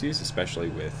to species, especially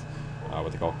with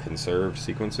what they call conserved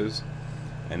sequences.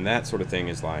 And that sort of thing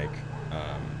is like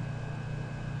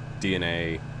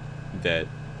DNA that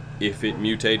if it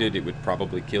mutated, it would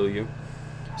probably kill you.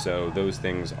 So those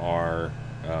things are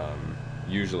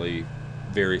usually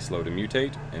very slow to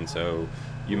mutate, and so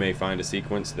you may find a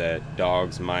sequence that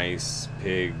dogs, mice,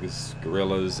 pigs,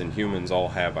 gorillas, and humans all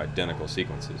have identical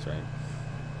sequences, right?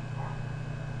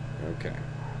 Okay.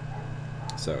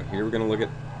 So here we're going to look at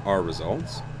our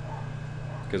results,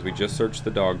 because we just searched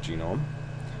the dog genome.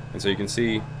 And so you can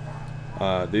see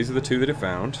these are the two that it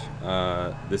found.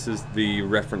 This is the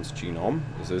reference genome.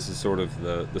 So this is sort of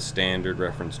the standard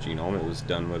reference genome. It was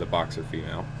done with a boxer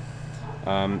female.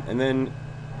 And then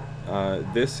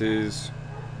this is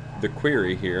the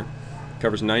query here,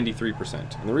 covers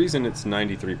 93%. And the reason it's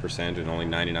 93% and only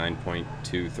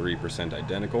 99.23%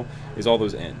 identical is all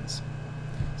those ends.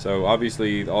 So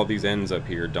obviously all these ends up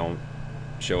here don't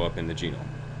show up in the genome.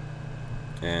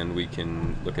 And we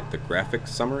can look at the graphic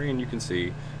summary, and you can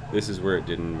see this is where it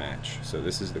didn't match. So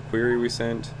this is the query we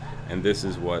sent, and this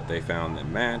is what they found that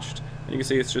matched. And you can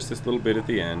see it's just this little bit at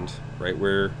the end, right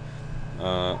where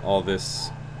all this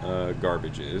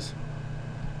garbage is,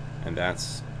 and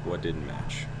that's what didn't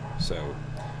match. So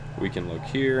we can look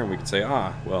here and we can say,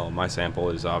 ah, well, my sample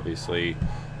is obviously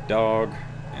dog,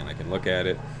 and I can look at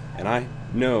it, and I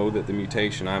know that the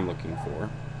mutation I'm looking for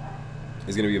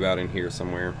is going to be about in here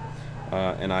somewhere,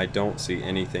 and I don't see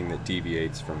anything that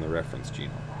deviates from the reference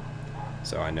genome.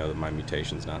 So I know that my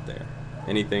mutation's not there.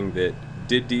 Anything that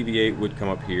did deviate would come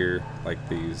up here, like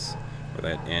these,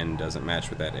 where that N doesn't match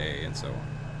with that A, and so on.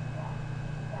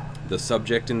 The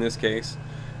subject in this case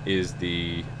is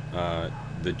the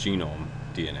genome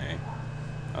DNA,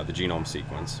 the genome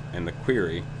sequence, and the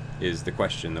query is the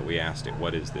question that we asked it: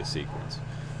 what is this sequence?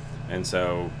 And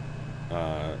so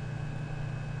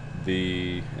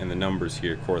the numbers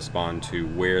here correspond to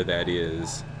where that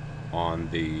is on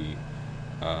the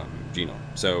genome.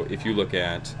 So if you look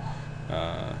at,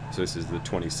 so this is the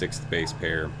 26th base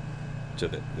pair to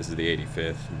this is the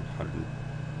 85th,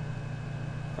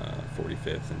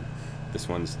 145th, and this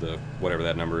one's the whatever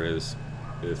that number is,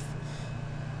 5th,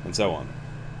 and so on.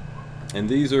 And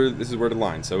this is where the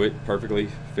line. So it perfectly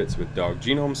fits with dog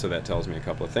genome. So that tells me a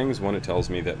couple of things. One, it tells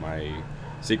me that my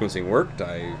sequencing worked.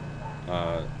 I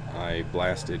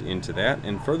blasted into that,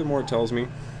 and furthermore, it tells me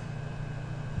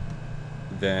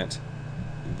that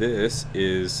this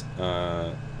is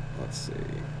let's see.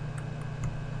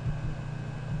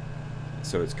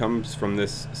 So it comes from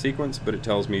this sequence, but it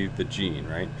tells me the gene,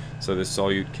 right? So this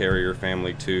solute carrier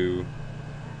family 2.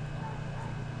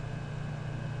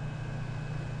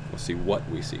 Let's see what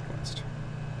we sequenced.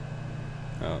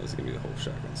 Oh, this is going to be the whole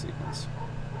shotgun sequence.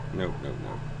 Nope, nope,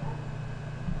 nope.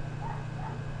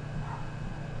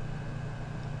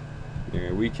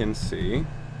 There we can see.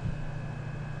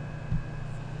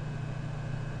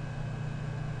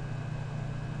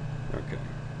 Okay.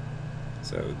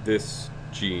 So this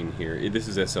gene here, this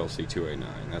is SLC2A9.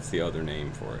 That's the other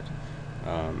name for it.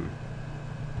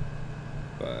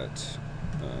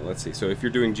 Let's see. So if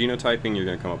you're doing genotyping, you're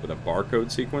going to come up with a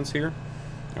barcode sequence here,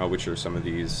 which are some of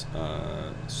these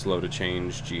slow to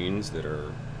change genes that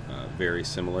are very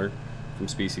similar from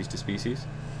species to species.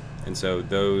 And so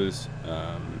those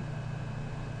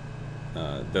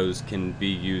can be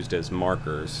used as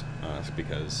markers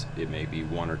because it may be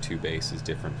 1 or 2 bases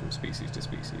different from species to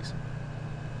species.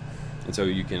 And so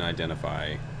you can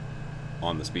identify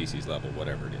on the species level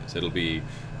whatever it is. It'll be,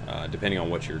 depending on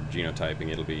what you're genotyping,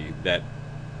 it'll be that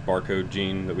barcode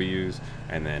gene that we use,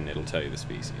 and then it'll tell you the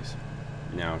species.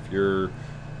 Now if you're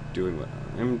doing what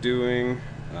I'm doing,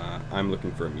 I'm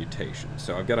looking for a mutation.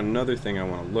 So I've got another thing I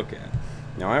want to look at.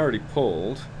 Now I already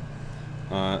pulled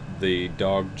the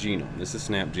dog genome. This is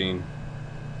SnapGene.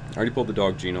 I already pulled the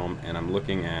dog genome, and I'm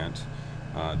looking at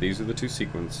these are the two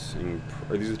sequencing,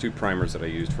 or these are the two primers that I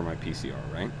used for my PCR,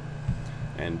 right?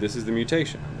 And this is the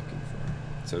mutation I'm looking for.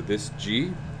 So this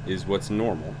G is what's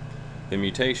normal. The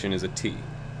mutation is a T,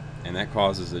 and that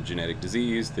causes a genetic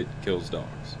disease that kills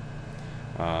dogs.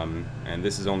 And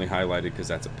this is only highlighted because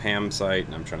that's a PAM site,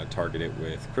 and I'm trying to target it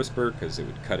with CRISPR because it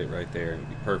would cut it right there and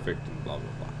be perfect and blah, blah,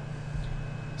 blah.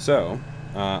 So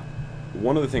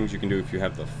one of the things you can do if you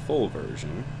have the full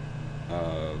version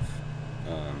of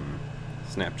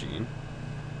SnapGene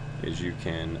is you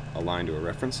can align to a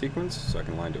reference sequence. So I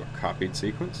can align to a copied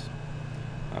sequence,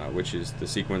 which is the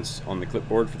sequence on the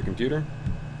clipboard for the computer.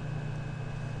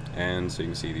 And so you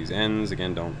can see these ends,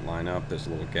 again, don't line up. There's a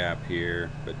little gap here,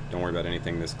 but don't worry about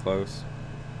anything this close.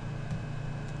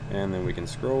 And then we can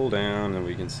scroll down and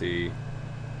we can see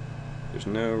there's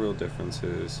no real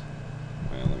differences.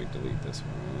 Well, let me delete this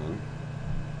one.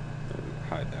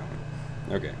 Hide that one.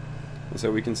 Okay. And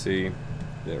so we can see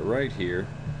that right here,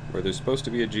 where there's supposed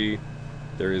to be a G,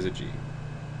 there is a G.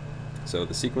 So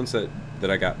the sequence that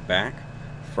I got back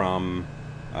from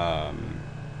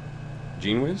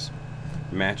GeneWiz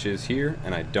matches here,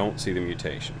 and I don't see the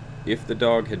mutation. If the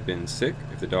dog had been sick,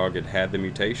 if the dog had had the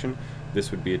mutation,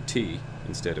 this would be a T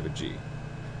instead of a G.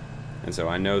 And so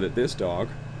I know that this dog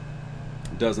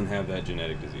doesn't have that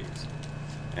genetic disease.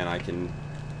 And I can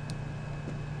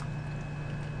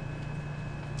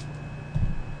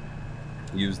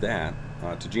use that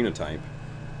to genotype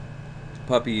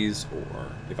puppies, or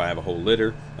if I have a whole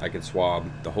litter, I could swab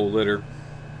the whole litter,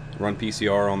 run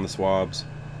PCR on the swabs,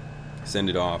 send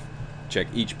it off, check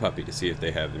each puppy to see if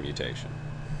they have the mutation.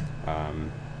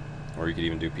 Or you could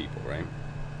even do people, right?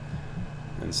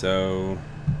 And so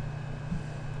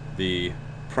the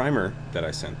primer that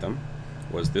I sent them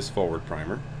was this forward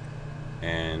primer,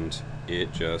 and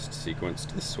it just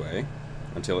sequenced this way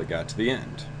until it got to the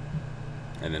end,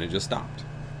 and then it just stopped.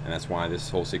 And that's why this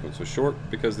whole sequence was short,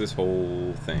 because this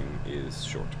whole thing is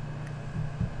short.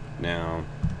 Now,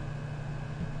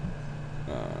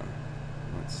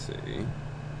 let's see,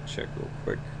 check real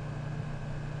quick.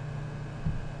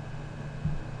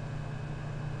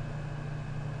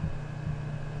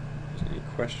 Any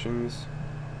questions?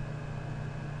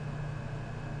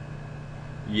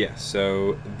 Yes,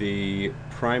 so the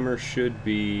primer should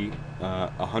be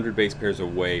 100 base pairs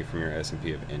away from your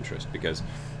S&P of interest, because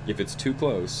if it's too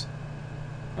close,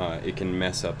 it can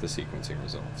mess up the sequencing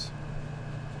results.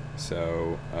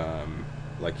 So,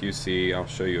 like you see, I'll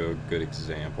show you a good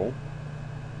example.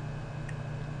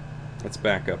 Let's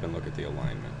back up and look at the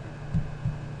alignment.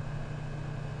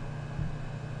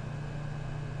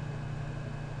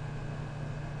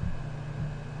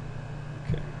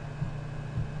 Okay.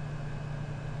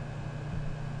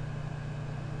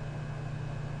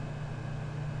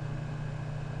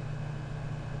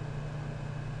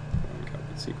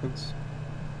 Uncopied sequence.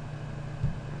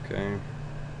 Okay.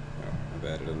 Oh, I've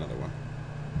added another one.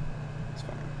 It's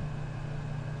fine.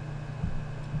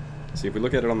 See, if we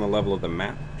look at it on the level of the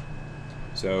map,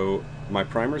 so my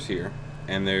primer's here,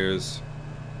 and there's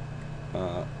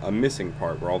a missing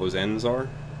part where all those ends are,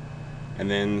 and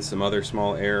then some other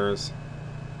small errors,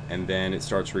 and then it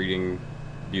starts reading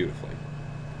beautifully.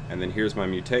 And then here's my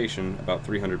mutation about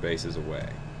 300 bases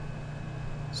away.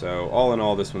 So all in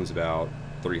all, this one's about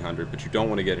 300, but you don't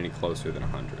want to get any closer than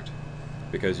 100,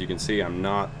 because you can see I'm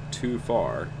not too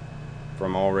far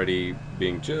from already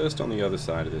being just on the other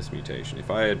side of this mutation. If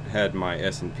I had had my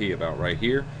S&P about right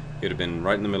here, it would have been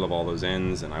right in the middle of all those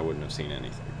ends, and I wouldn't have seen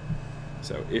anything.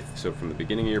 So from the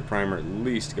beginning of your primer, at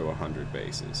least go 100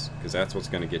 bases, because that's what's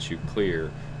going to get you clear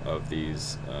of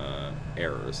these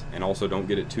errors. And also, don't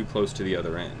get it too close to the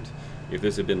other end. If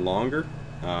this had been longer,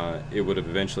 it would have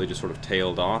eventually just sort of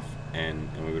tailed off, and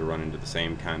we would have run into the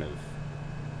same kind of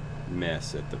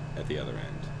mess at the other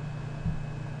end.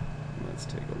 Let's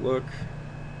take a look.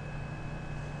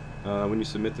 When you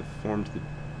submit the form to the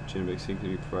Genbank sequence,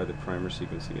 you provide the primer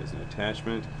sequencing as an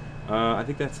attachment. I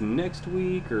think that's next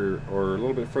week or a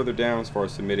little bit further down as far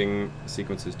as submitting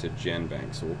sequences to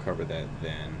Genbank, so we'll cover that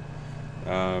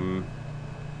then.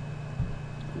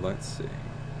 Let's see.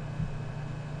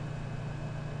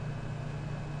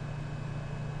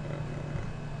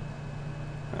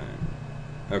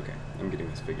 Okay, I'm getting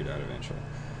this figured out eventually.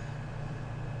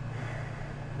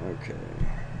 Okay.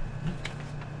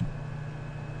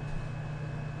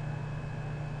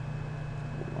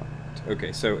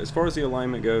 Okay, so as far as the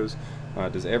alignment goes,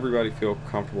 does everybody feel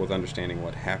comfortable with understanding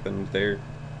what happened there?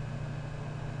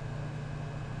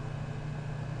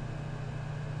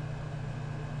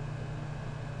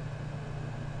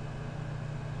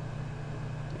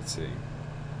 Let's see.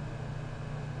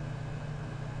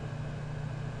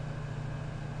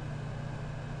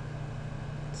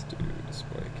 Let's do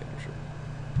display capture.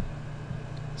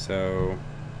 So,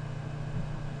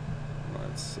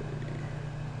 let's see.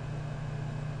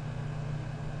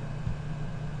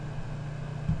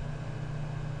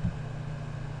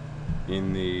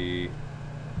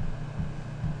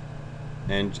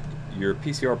 And your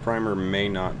PCR primer may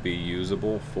not be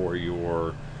usable for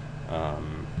your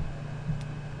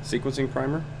sequencing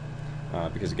primer,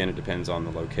 because again, it depends on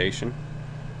the location.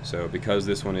 So because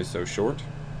this one is so short,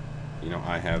 you know,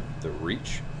 I have the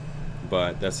reach.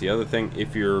 But that's the other thing.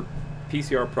 If your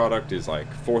PCR product is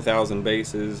like 4,000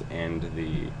 bases and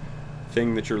the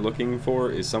thing that you're looking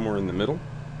for is somewhere in the middle,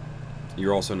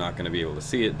 you're also not going to be able to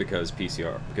see it, because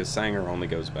Zayner only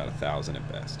goes about 1,000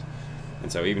 at best.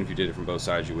 And so even if you did it from both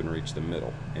sides, you wouldn't reach the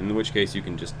middle. In which case, you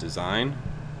can just design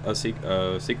a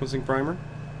sequencing primer,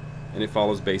 and it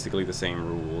follows basically the same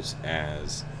rules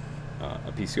as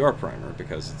a PCR primer,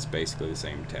 because it's basically the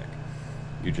same tech.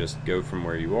 You just go from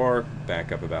where you are,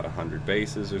 back up about 100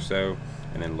 bases or so,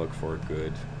 and then look for a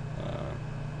good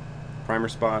primer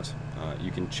spot.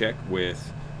 You can check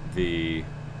with the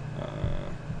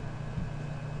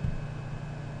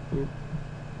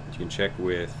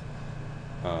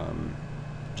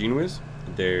GeneWiz.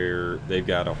 They've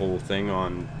got a whole thing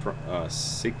on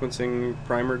sequencing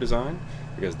primer design,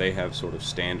 because they have sort of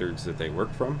standards that they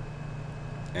work from,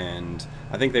 and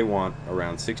I think they want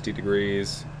around 60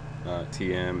 degrees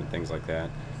TM and things like that.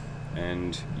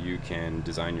 And you can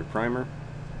design your primer,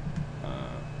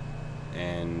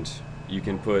 and you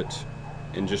can put,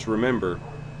 and just remember,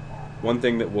 one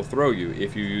thing that will throw you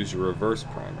if you use your reverse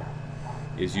primer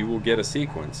is you will get a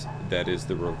sequence that is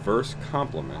the reverse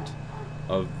complement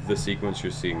of the sequence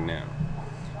you're seeing now.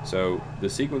 So the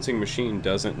sequencing machine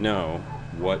doesn't know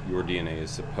what your DNA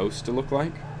is supposed to look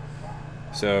like,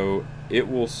 So it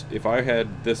will, if I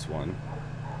had this one,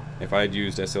 if I had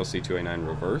used SLC2A9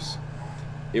 reverse,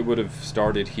 it would have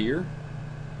started here,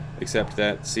 except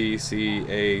that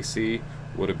CCAC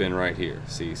would have been right here,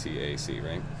 CCAC,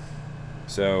 right?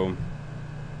 So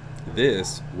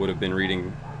this would have been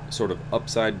reading sort of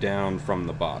upside down from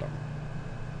the bottom.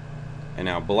 And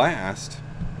now Blast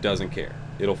doesn't care.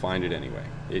 It'll find it anyway.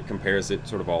 It compares it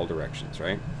sort of all directions,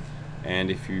 right?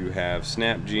 And if you have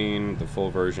Snap Gene, the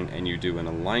full version, and you do an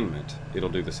alignment, it'll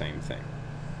do the same thing.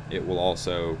 It will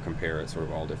also compare it sort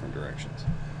of all different directions.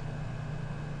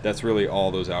 That's really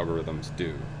all those algorithms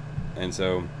do. And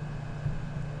so,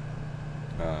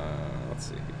 let's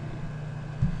see.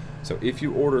 So if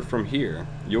you order from here,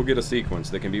 you'll get a sequence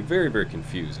that can be very, very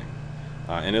confusing.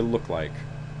 And it'll look like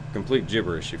complete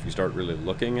gibberish if you start really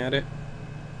looking at it,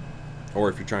 or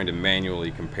if you're trying to manually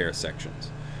compare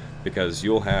sections. Because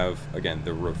you'll have, again,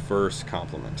 the reverse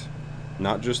complement.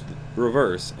 Not just the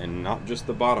reverse, and not just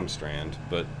the bottom strand,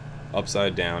 but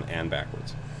upside down and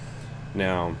backwards.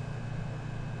 Now,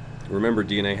 remember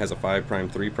DNA has a 5'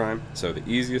 3', so the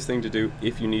easiest thing to do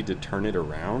if you need to turn it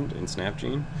around in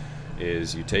SnapGene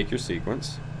is you take your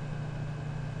sequence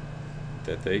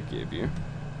that they give you,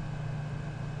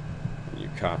 and you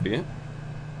copy it.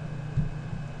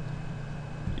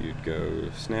 You'd go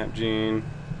SnapGene,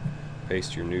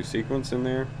 paste your new sequence in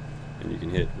there, and you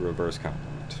can hit reverse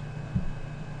complement.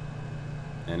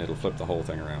 And it'll flip the whole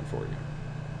thing around for you.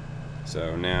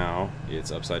 So now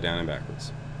it's upside down and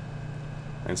backwards.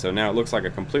 And so now it looks like a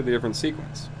completely different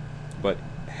sequence. But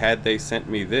had they sent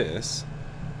me this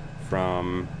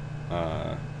from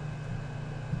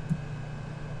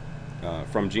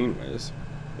GeneWiz,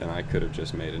 then I could have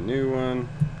just made a new one,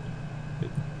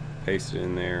 paste it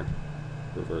in there,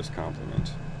 reverse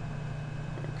complement.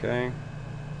 Okay,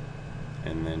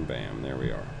 and then bam, there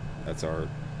we are. That's our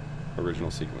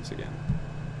original sequence again.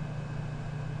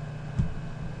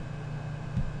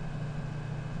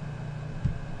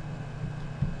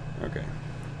 Okay,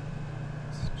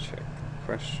 let's check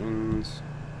questions.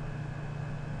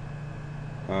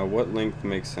 What length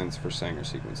makes sense for Sanger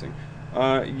sequencing?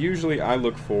 Usually I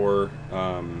look for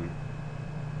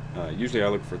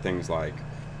things like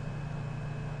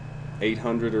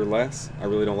 800 or less. I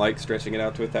really don't like stretching it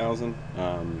out to 1,000.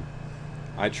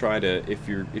 I try to, if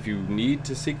you need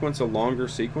to sequence a longer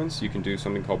sequence, you can do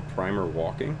something called primer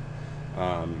walking,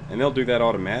 and they'll do that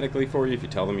automatically for you if you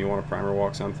tell them you want to primer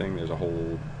walk something. There's a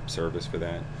whole service for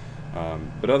that.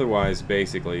 But otherwise,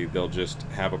 basically, they'll just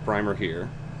have a primer here,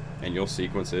 and you'll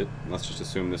sequence it. Let's just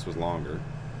assume this was longer.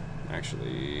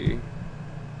 Actually,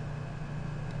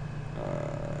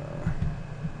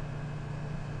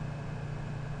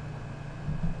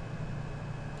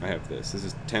 I have this. This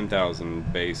is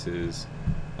 10,000 bases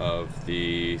of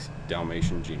the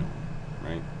Dalmatian genome,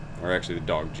 right? Or actually the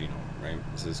dog genome, right?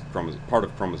 This is part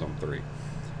of chromosome 3.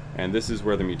 And this is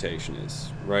where the mutation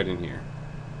is, right in here.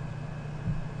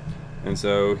 And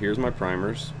so here's my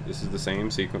primers. This is the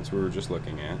same sequence we were just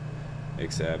looking at,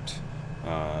 except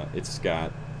it's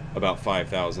got about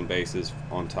 5,000 bases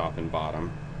on top and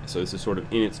bottom. So this is sort of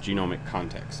in its genomic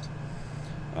context.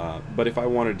 But if I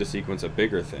wanted to sequence a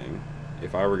bigger thing,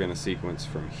 if I were going to sequence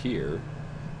from here,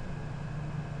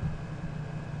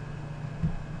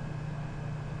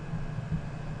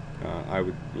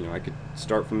 I could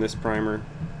start from this primer,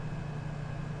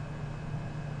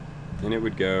 and it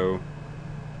would go,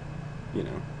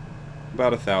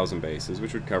 about 1,000 bases,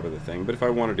 which would cover the thing. But if I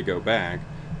wanted to go back,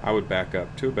 I would back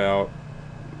up to about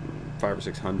 500 or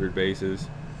 600 bases,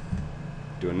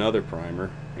 do another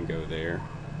primer and go there,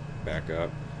 back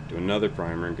up, do another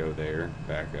primer and go there,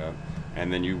 back up,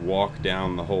 and then you walk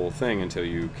down the whole thing until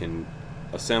you can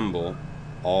assemble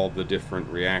all the different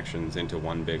reactions into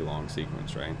one big long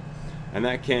sequence, right? And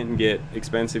that can get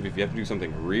expensive if you have to do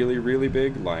something really, really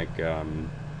big, like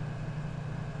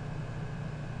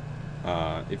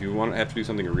if you have to do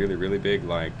something really, really big,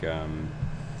 like oh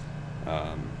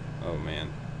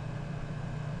man,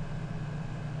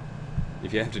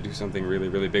 if you have to do something really,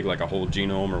 really big, like a whole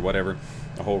genome or whatever,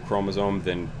 a whole chromosome,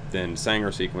 then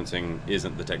Sanger sequencing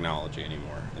isn't the technology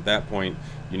anymore. At that point,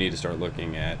 you need to start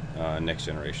looking at next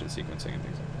generation sequencing and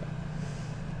things like that.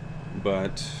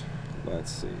 But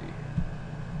let's see.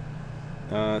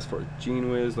 As far as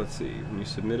GeneWiz, let's see. When you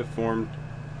submit a form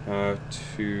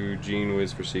to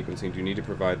GeneWiz for sequencing, do you need to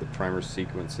provide the primer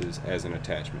sequences as an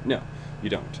attachment? No, you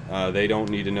don't. They don't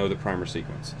need to know the primer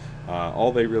sequence.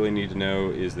 All they really need to know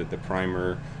is that the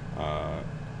primer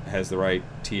has the right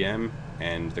TM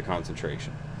and the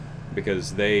concentration,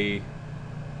 because they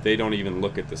don't even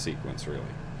look at the sequence really.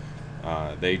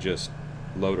 They just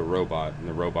load a robot, and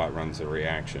the robot runs a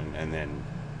reaction, and then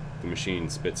the machine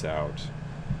spits out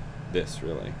this,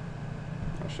 really.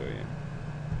 I'll show you.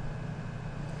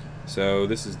 So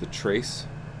this is the trace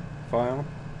file.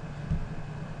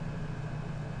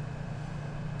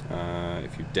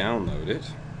 If you download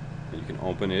it, you can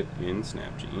open it in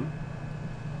SnapGene.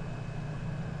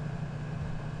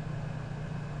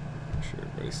 Make sure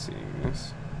everybody's seeing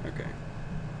this. Okay.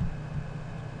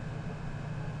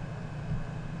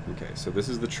 Okay, so this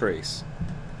is the trace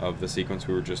of the sequence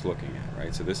we were just looking at,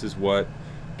 right? So this is what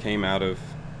came out of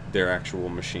their actual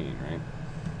machine, right?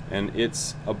 And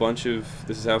it's a bunch of,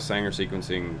 this is how Sanger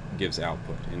sequencing gives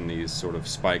output in these sort of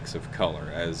spikes of color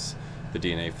as the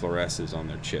DNA fluoresces on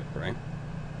their chip, right?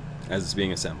 As it's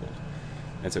being assembled.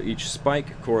 And so each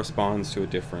spike corresponds to a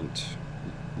different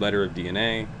letter of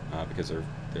DNA because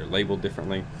they're labeled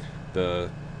differently. The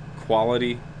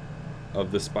quality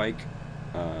of the spike,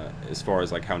 as far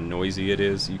as like how noisy it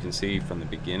is, you can see from the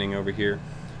beginning over here,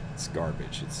 it's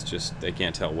garbage. It's just, they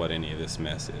can't tell what any of this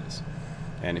mess is.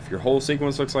 And if your whole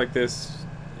sequence looks like this,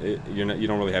 you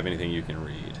don't really have anything you can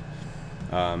read.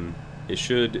 It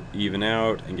should even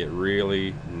out and get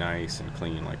really nice and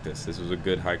clean like this. This was a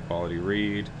good high quality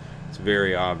read. It's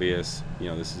very obvious, you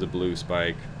know, this is a blue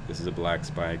spike, this is a black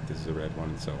spike, this is a red one,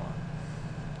 and so on.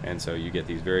 And so you get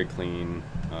these very clean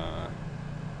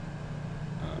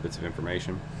bits of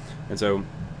information. And so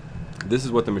this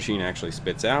is what the machine actually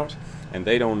spits out, and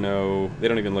they don't know, they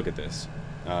don't even look at this.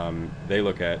 They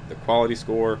look at the quality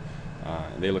score,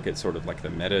 they look at sort of like the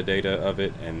metadata of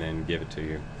it, and then give it to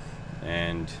you.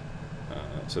 And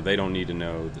so they don't need to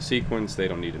know the sequence, they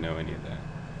don't need to know any of that.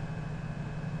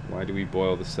 Why do we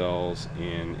boil the cells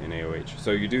in AOH?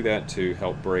 So you do that to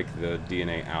help break the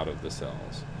DNA out of the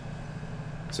cells.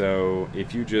 So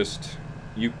if you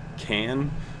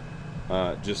can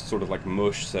just sort of like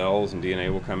mush cells and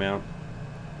DNA will come out,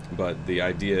 but the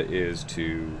idea is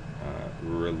to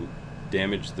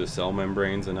damage the cell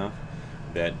membranes enough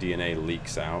that DNA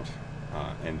leaks out,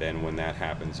 and then when that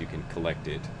happens you can collect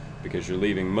it, because you're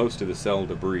leaving most of the cell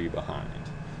debris behind.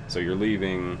 So you're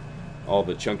leaving all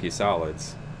the chunky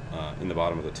solids in the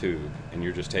bottom of the tube, and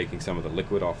you're just taking some of the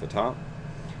liquid off the top,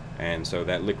 and so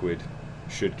that liquid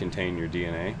should contain your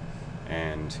DNA,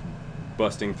 and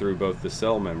busting through both the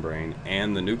cell membrane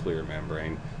and the nuclear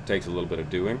membrane takes a little bit of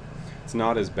doing. It's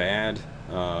not as bad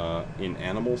in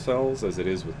animal cells as it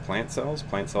is with plant cells.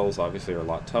 Plant cells obviously are a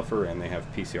lot tougher, and they have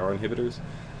PCR inhibitors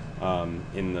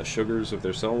in the sugars of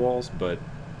their cell walls, but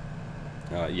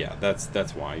yeah,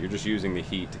 that's why. You're just using the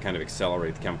heat to kind of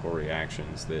accelerate the chemical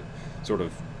reactions that sort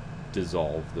of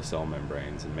dissolve the cell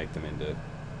membranes and make them into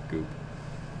goop.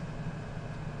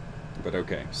 But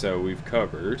okay, so we've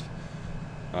covered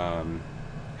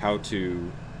how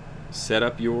to set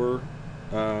up your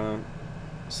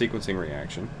sequencing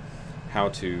reaction, how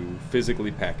to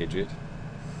physically package it,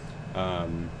 how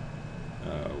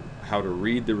to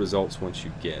read the results once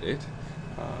you get it,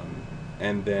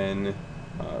 and then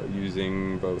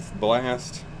using both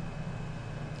BLAST,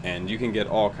 and you can get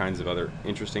all kinds of other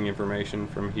interesting information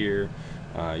from here.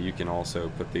 You can also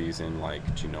put these in like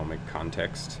genomic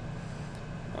context,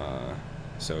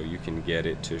 so you can get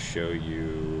it to show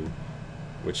you,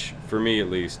 which for me at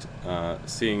least,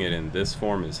 seeing it in this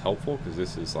form is helpful, because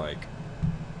this is like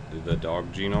the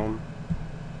dog genome,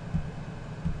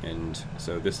 and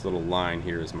so this little line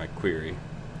here is my query.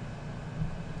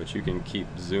 But you can keep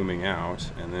zooming out,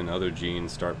 and then other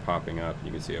genes start popping up. You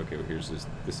can see, okay, well, here's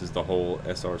this is the whole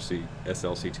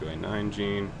SLC2A9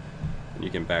 gene, and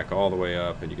you can back all the way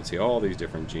up, and you can see all these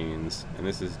different genes, and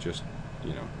this is just,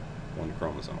 you know, one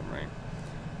chromosome, right?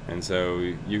 And so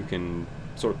you can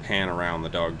sort of pan around the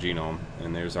dog genome,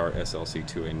 and there's our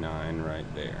SLC2A9 right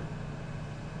there.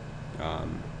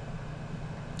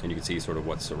 And you can see sort of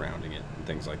what's surrounding it and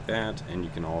things like that. And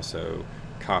you can also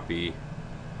copy,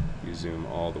 you zoom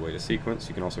all the way to sequence,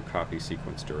 you can also copy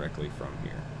sequence directly from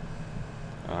here.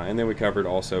 And then we covered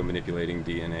also manipulating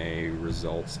DNA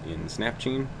results in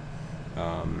SnapGene,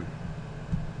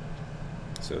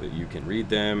 so that you can read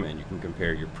them and you can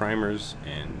compare your primers,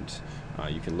 and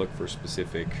you can look for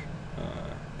specific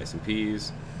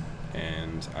SNPs.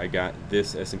 And I got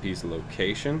this SNP's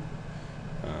location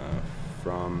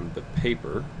from the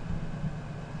paper,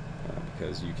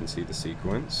 because you can see the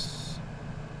sequence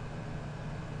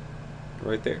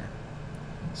right there.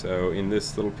 So in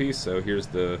this little piece, so here's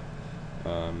the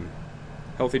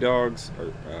healthy dogs,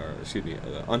 or excuse me,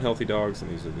 the unhealthy dogs,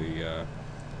 and these are the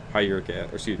high uric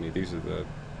acid, or excuse me, these are the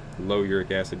low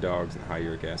uric acid dogs and high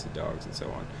uric acid dogs, and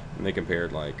so on. And they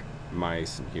compared like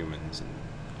mice and humans and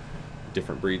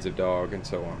different breeds of dog and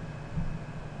so on.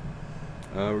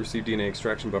 Received DNA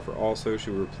extraction buffer also.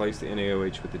 Should we replace the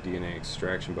NaOH with the DNA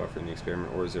extraction buffer in the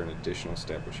experiment, or is there an additional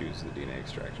step which uses the DNA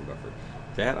extraction buffer?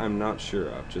 That I'm not sure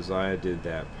of. Josiah did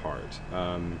that part.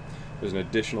 There's an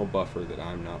additional buffer that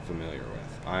I'm not familiar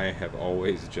with. I have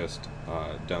always just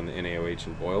done the NaOH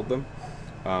and boiled them,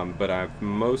 but I've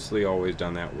mostly always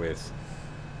done that with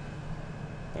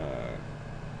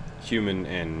human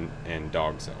and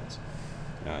dog cells.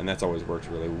 And that's always worked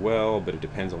really well, but it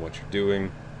depends on what you're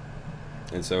doing.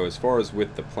 And so as far as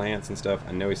with the plants and stuff,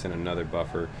 I know he sent another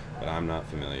buffer, but I'm not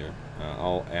familiar.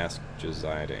 I'll ask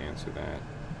Josiah to answer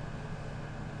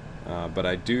that. But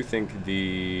I do think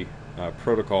the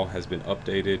protocol has been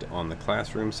updated on the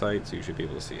classroom site, so you should be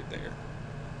able to see it there.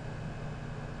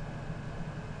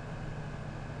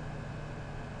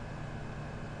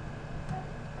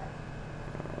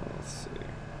 Let's see.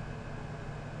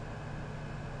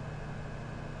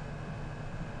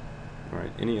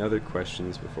 Alright, any other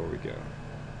questions before we go?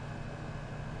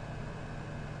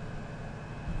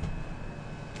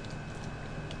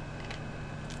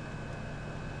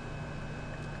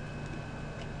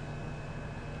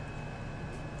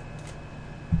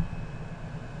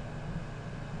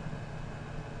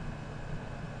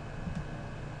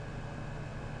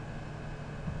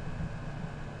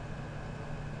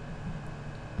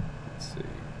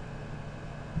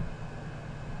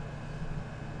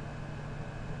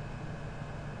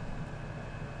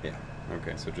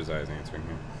 Okay, so Josiah's answering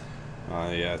here.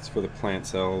 Yeah, it's for the plant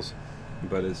cells,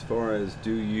 but as far as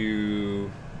do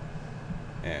you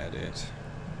add it,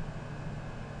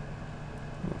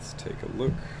 let's take a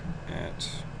look at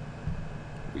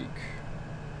week.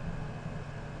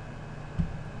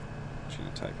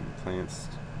 Genotyping plants.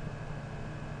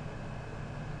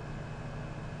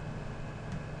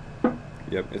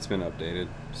 Yep, it's been updated.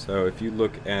 So if you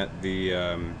look at the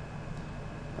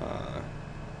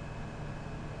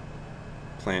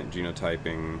plant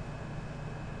genotyping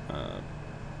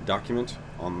document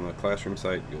on the classroom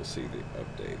site, you'll see the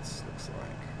updates, looks like.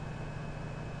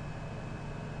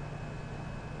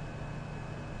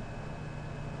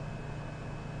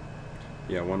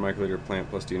 Yeah, 1 microliter plant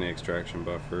plus DNA extraction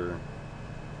buffer.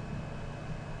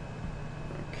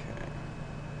 Okay.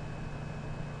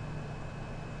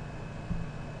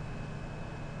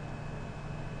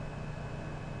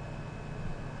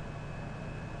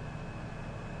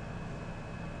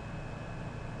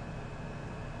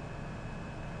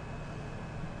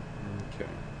 Okay.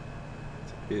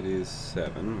 So it is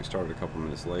 7. We started a couple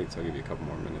minutes late, so I'll give you a couple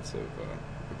more minutes of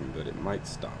looking, but it might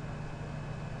stop.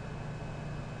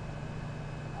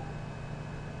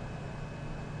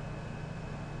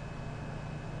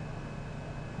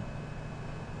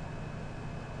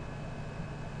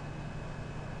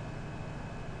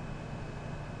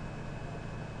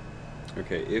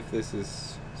 Okay, if this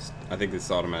is, I think this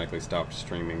automatically stopped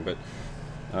streaming, but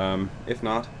if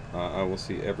not, I will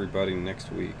see everybody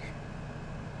next week.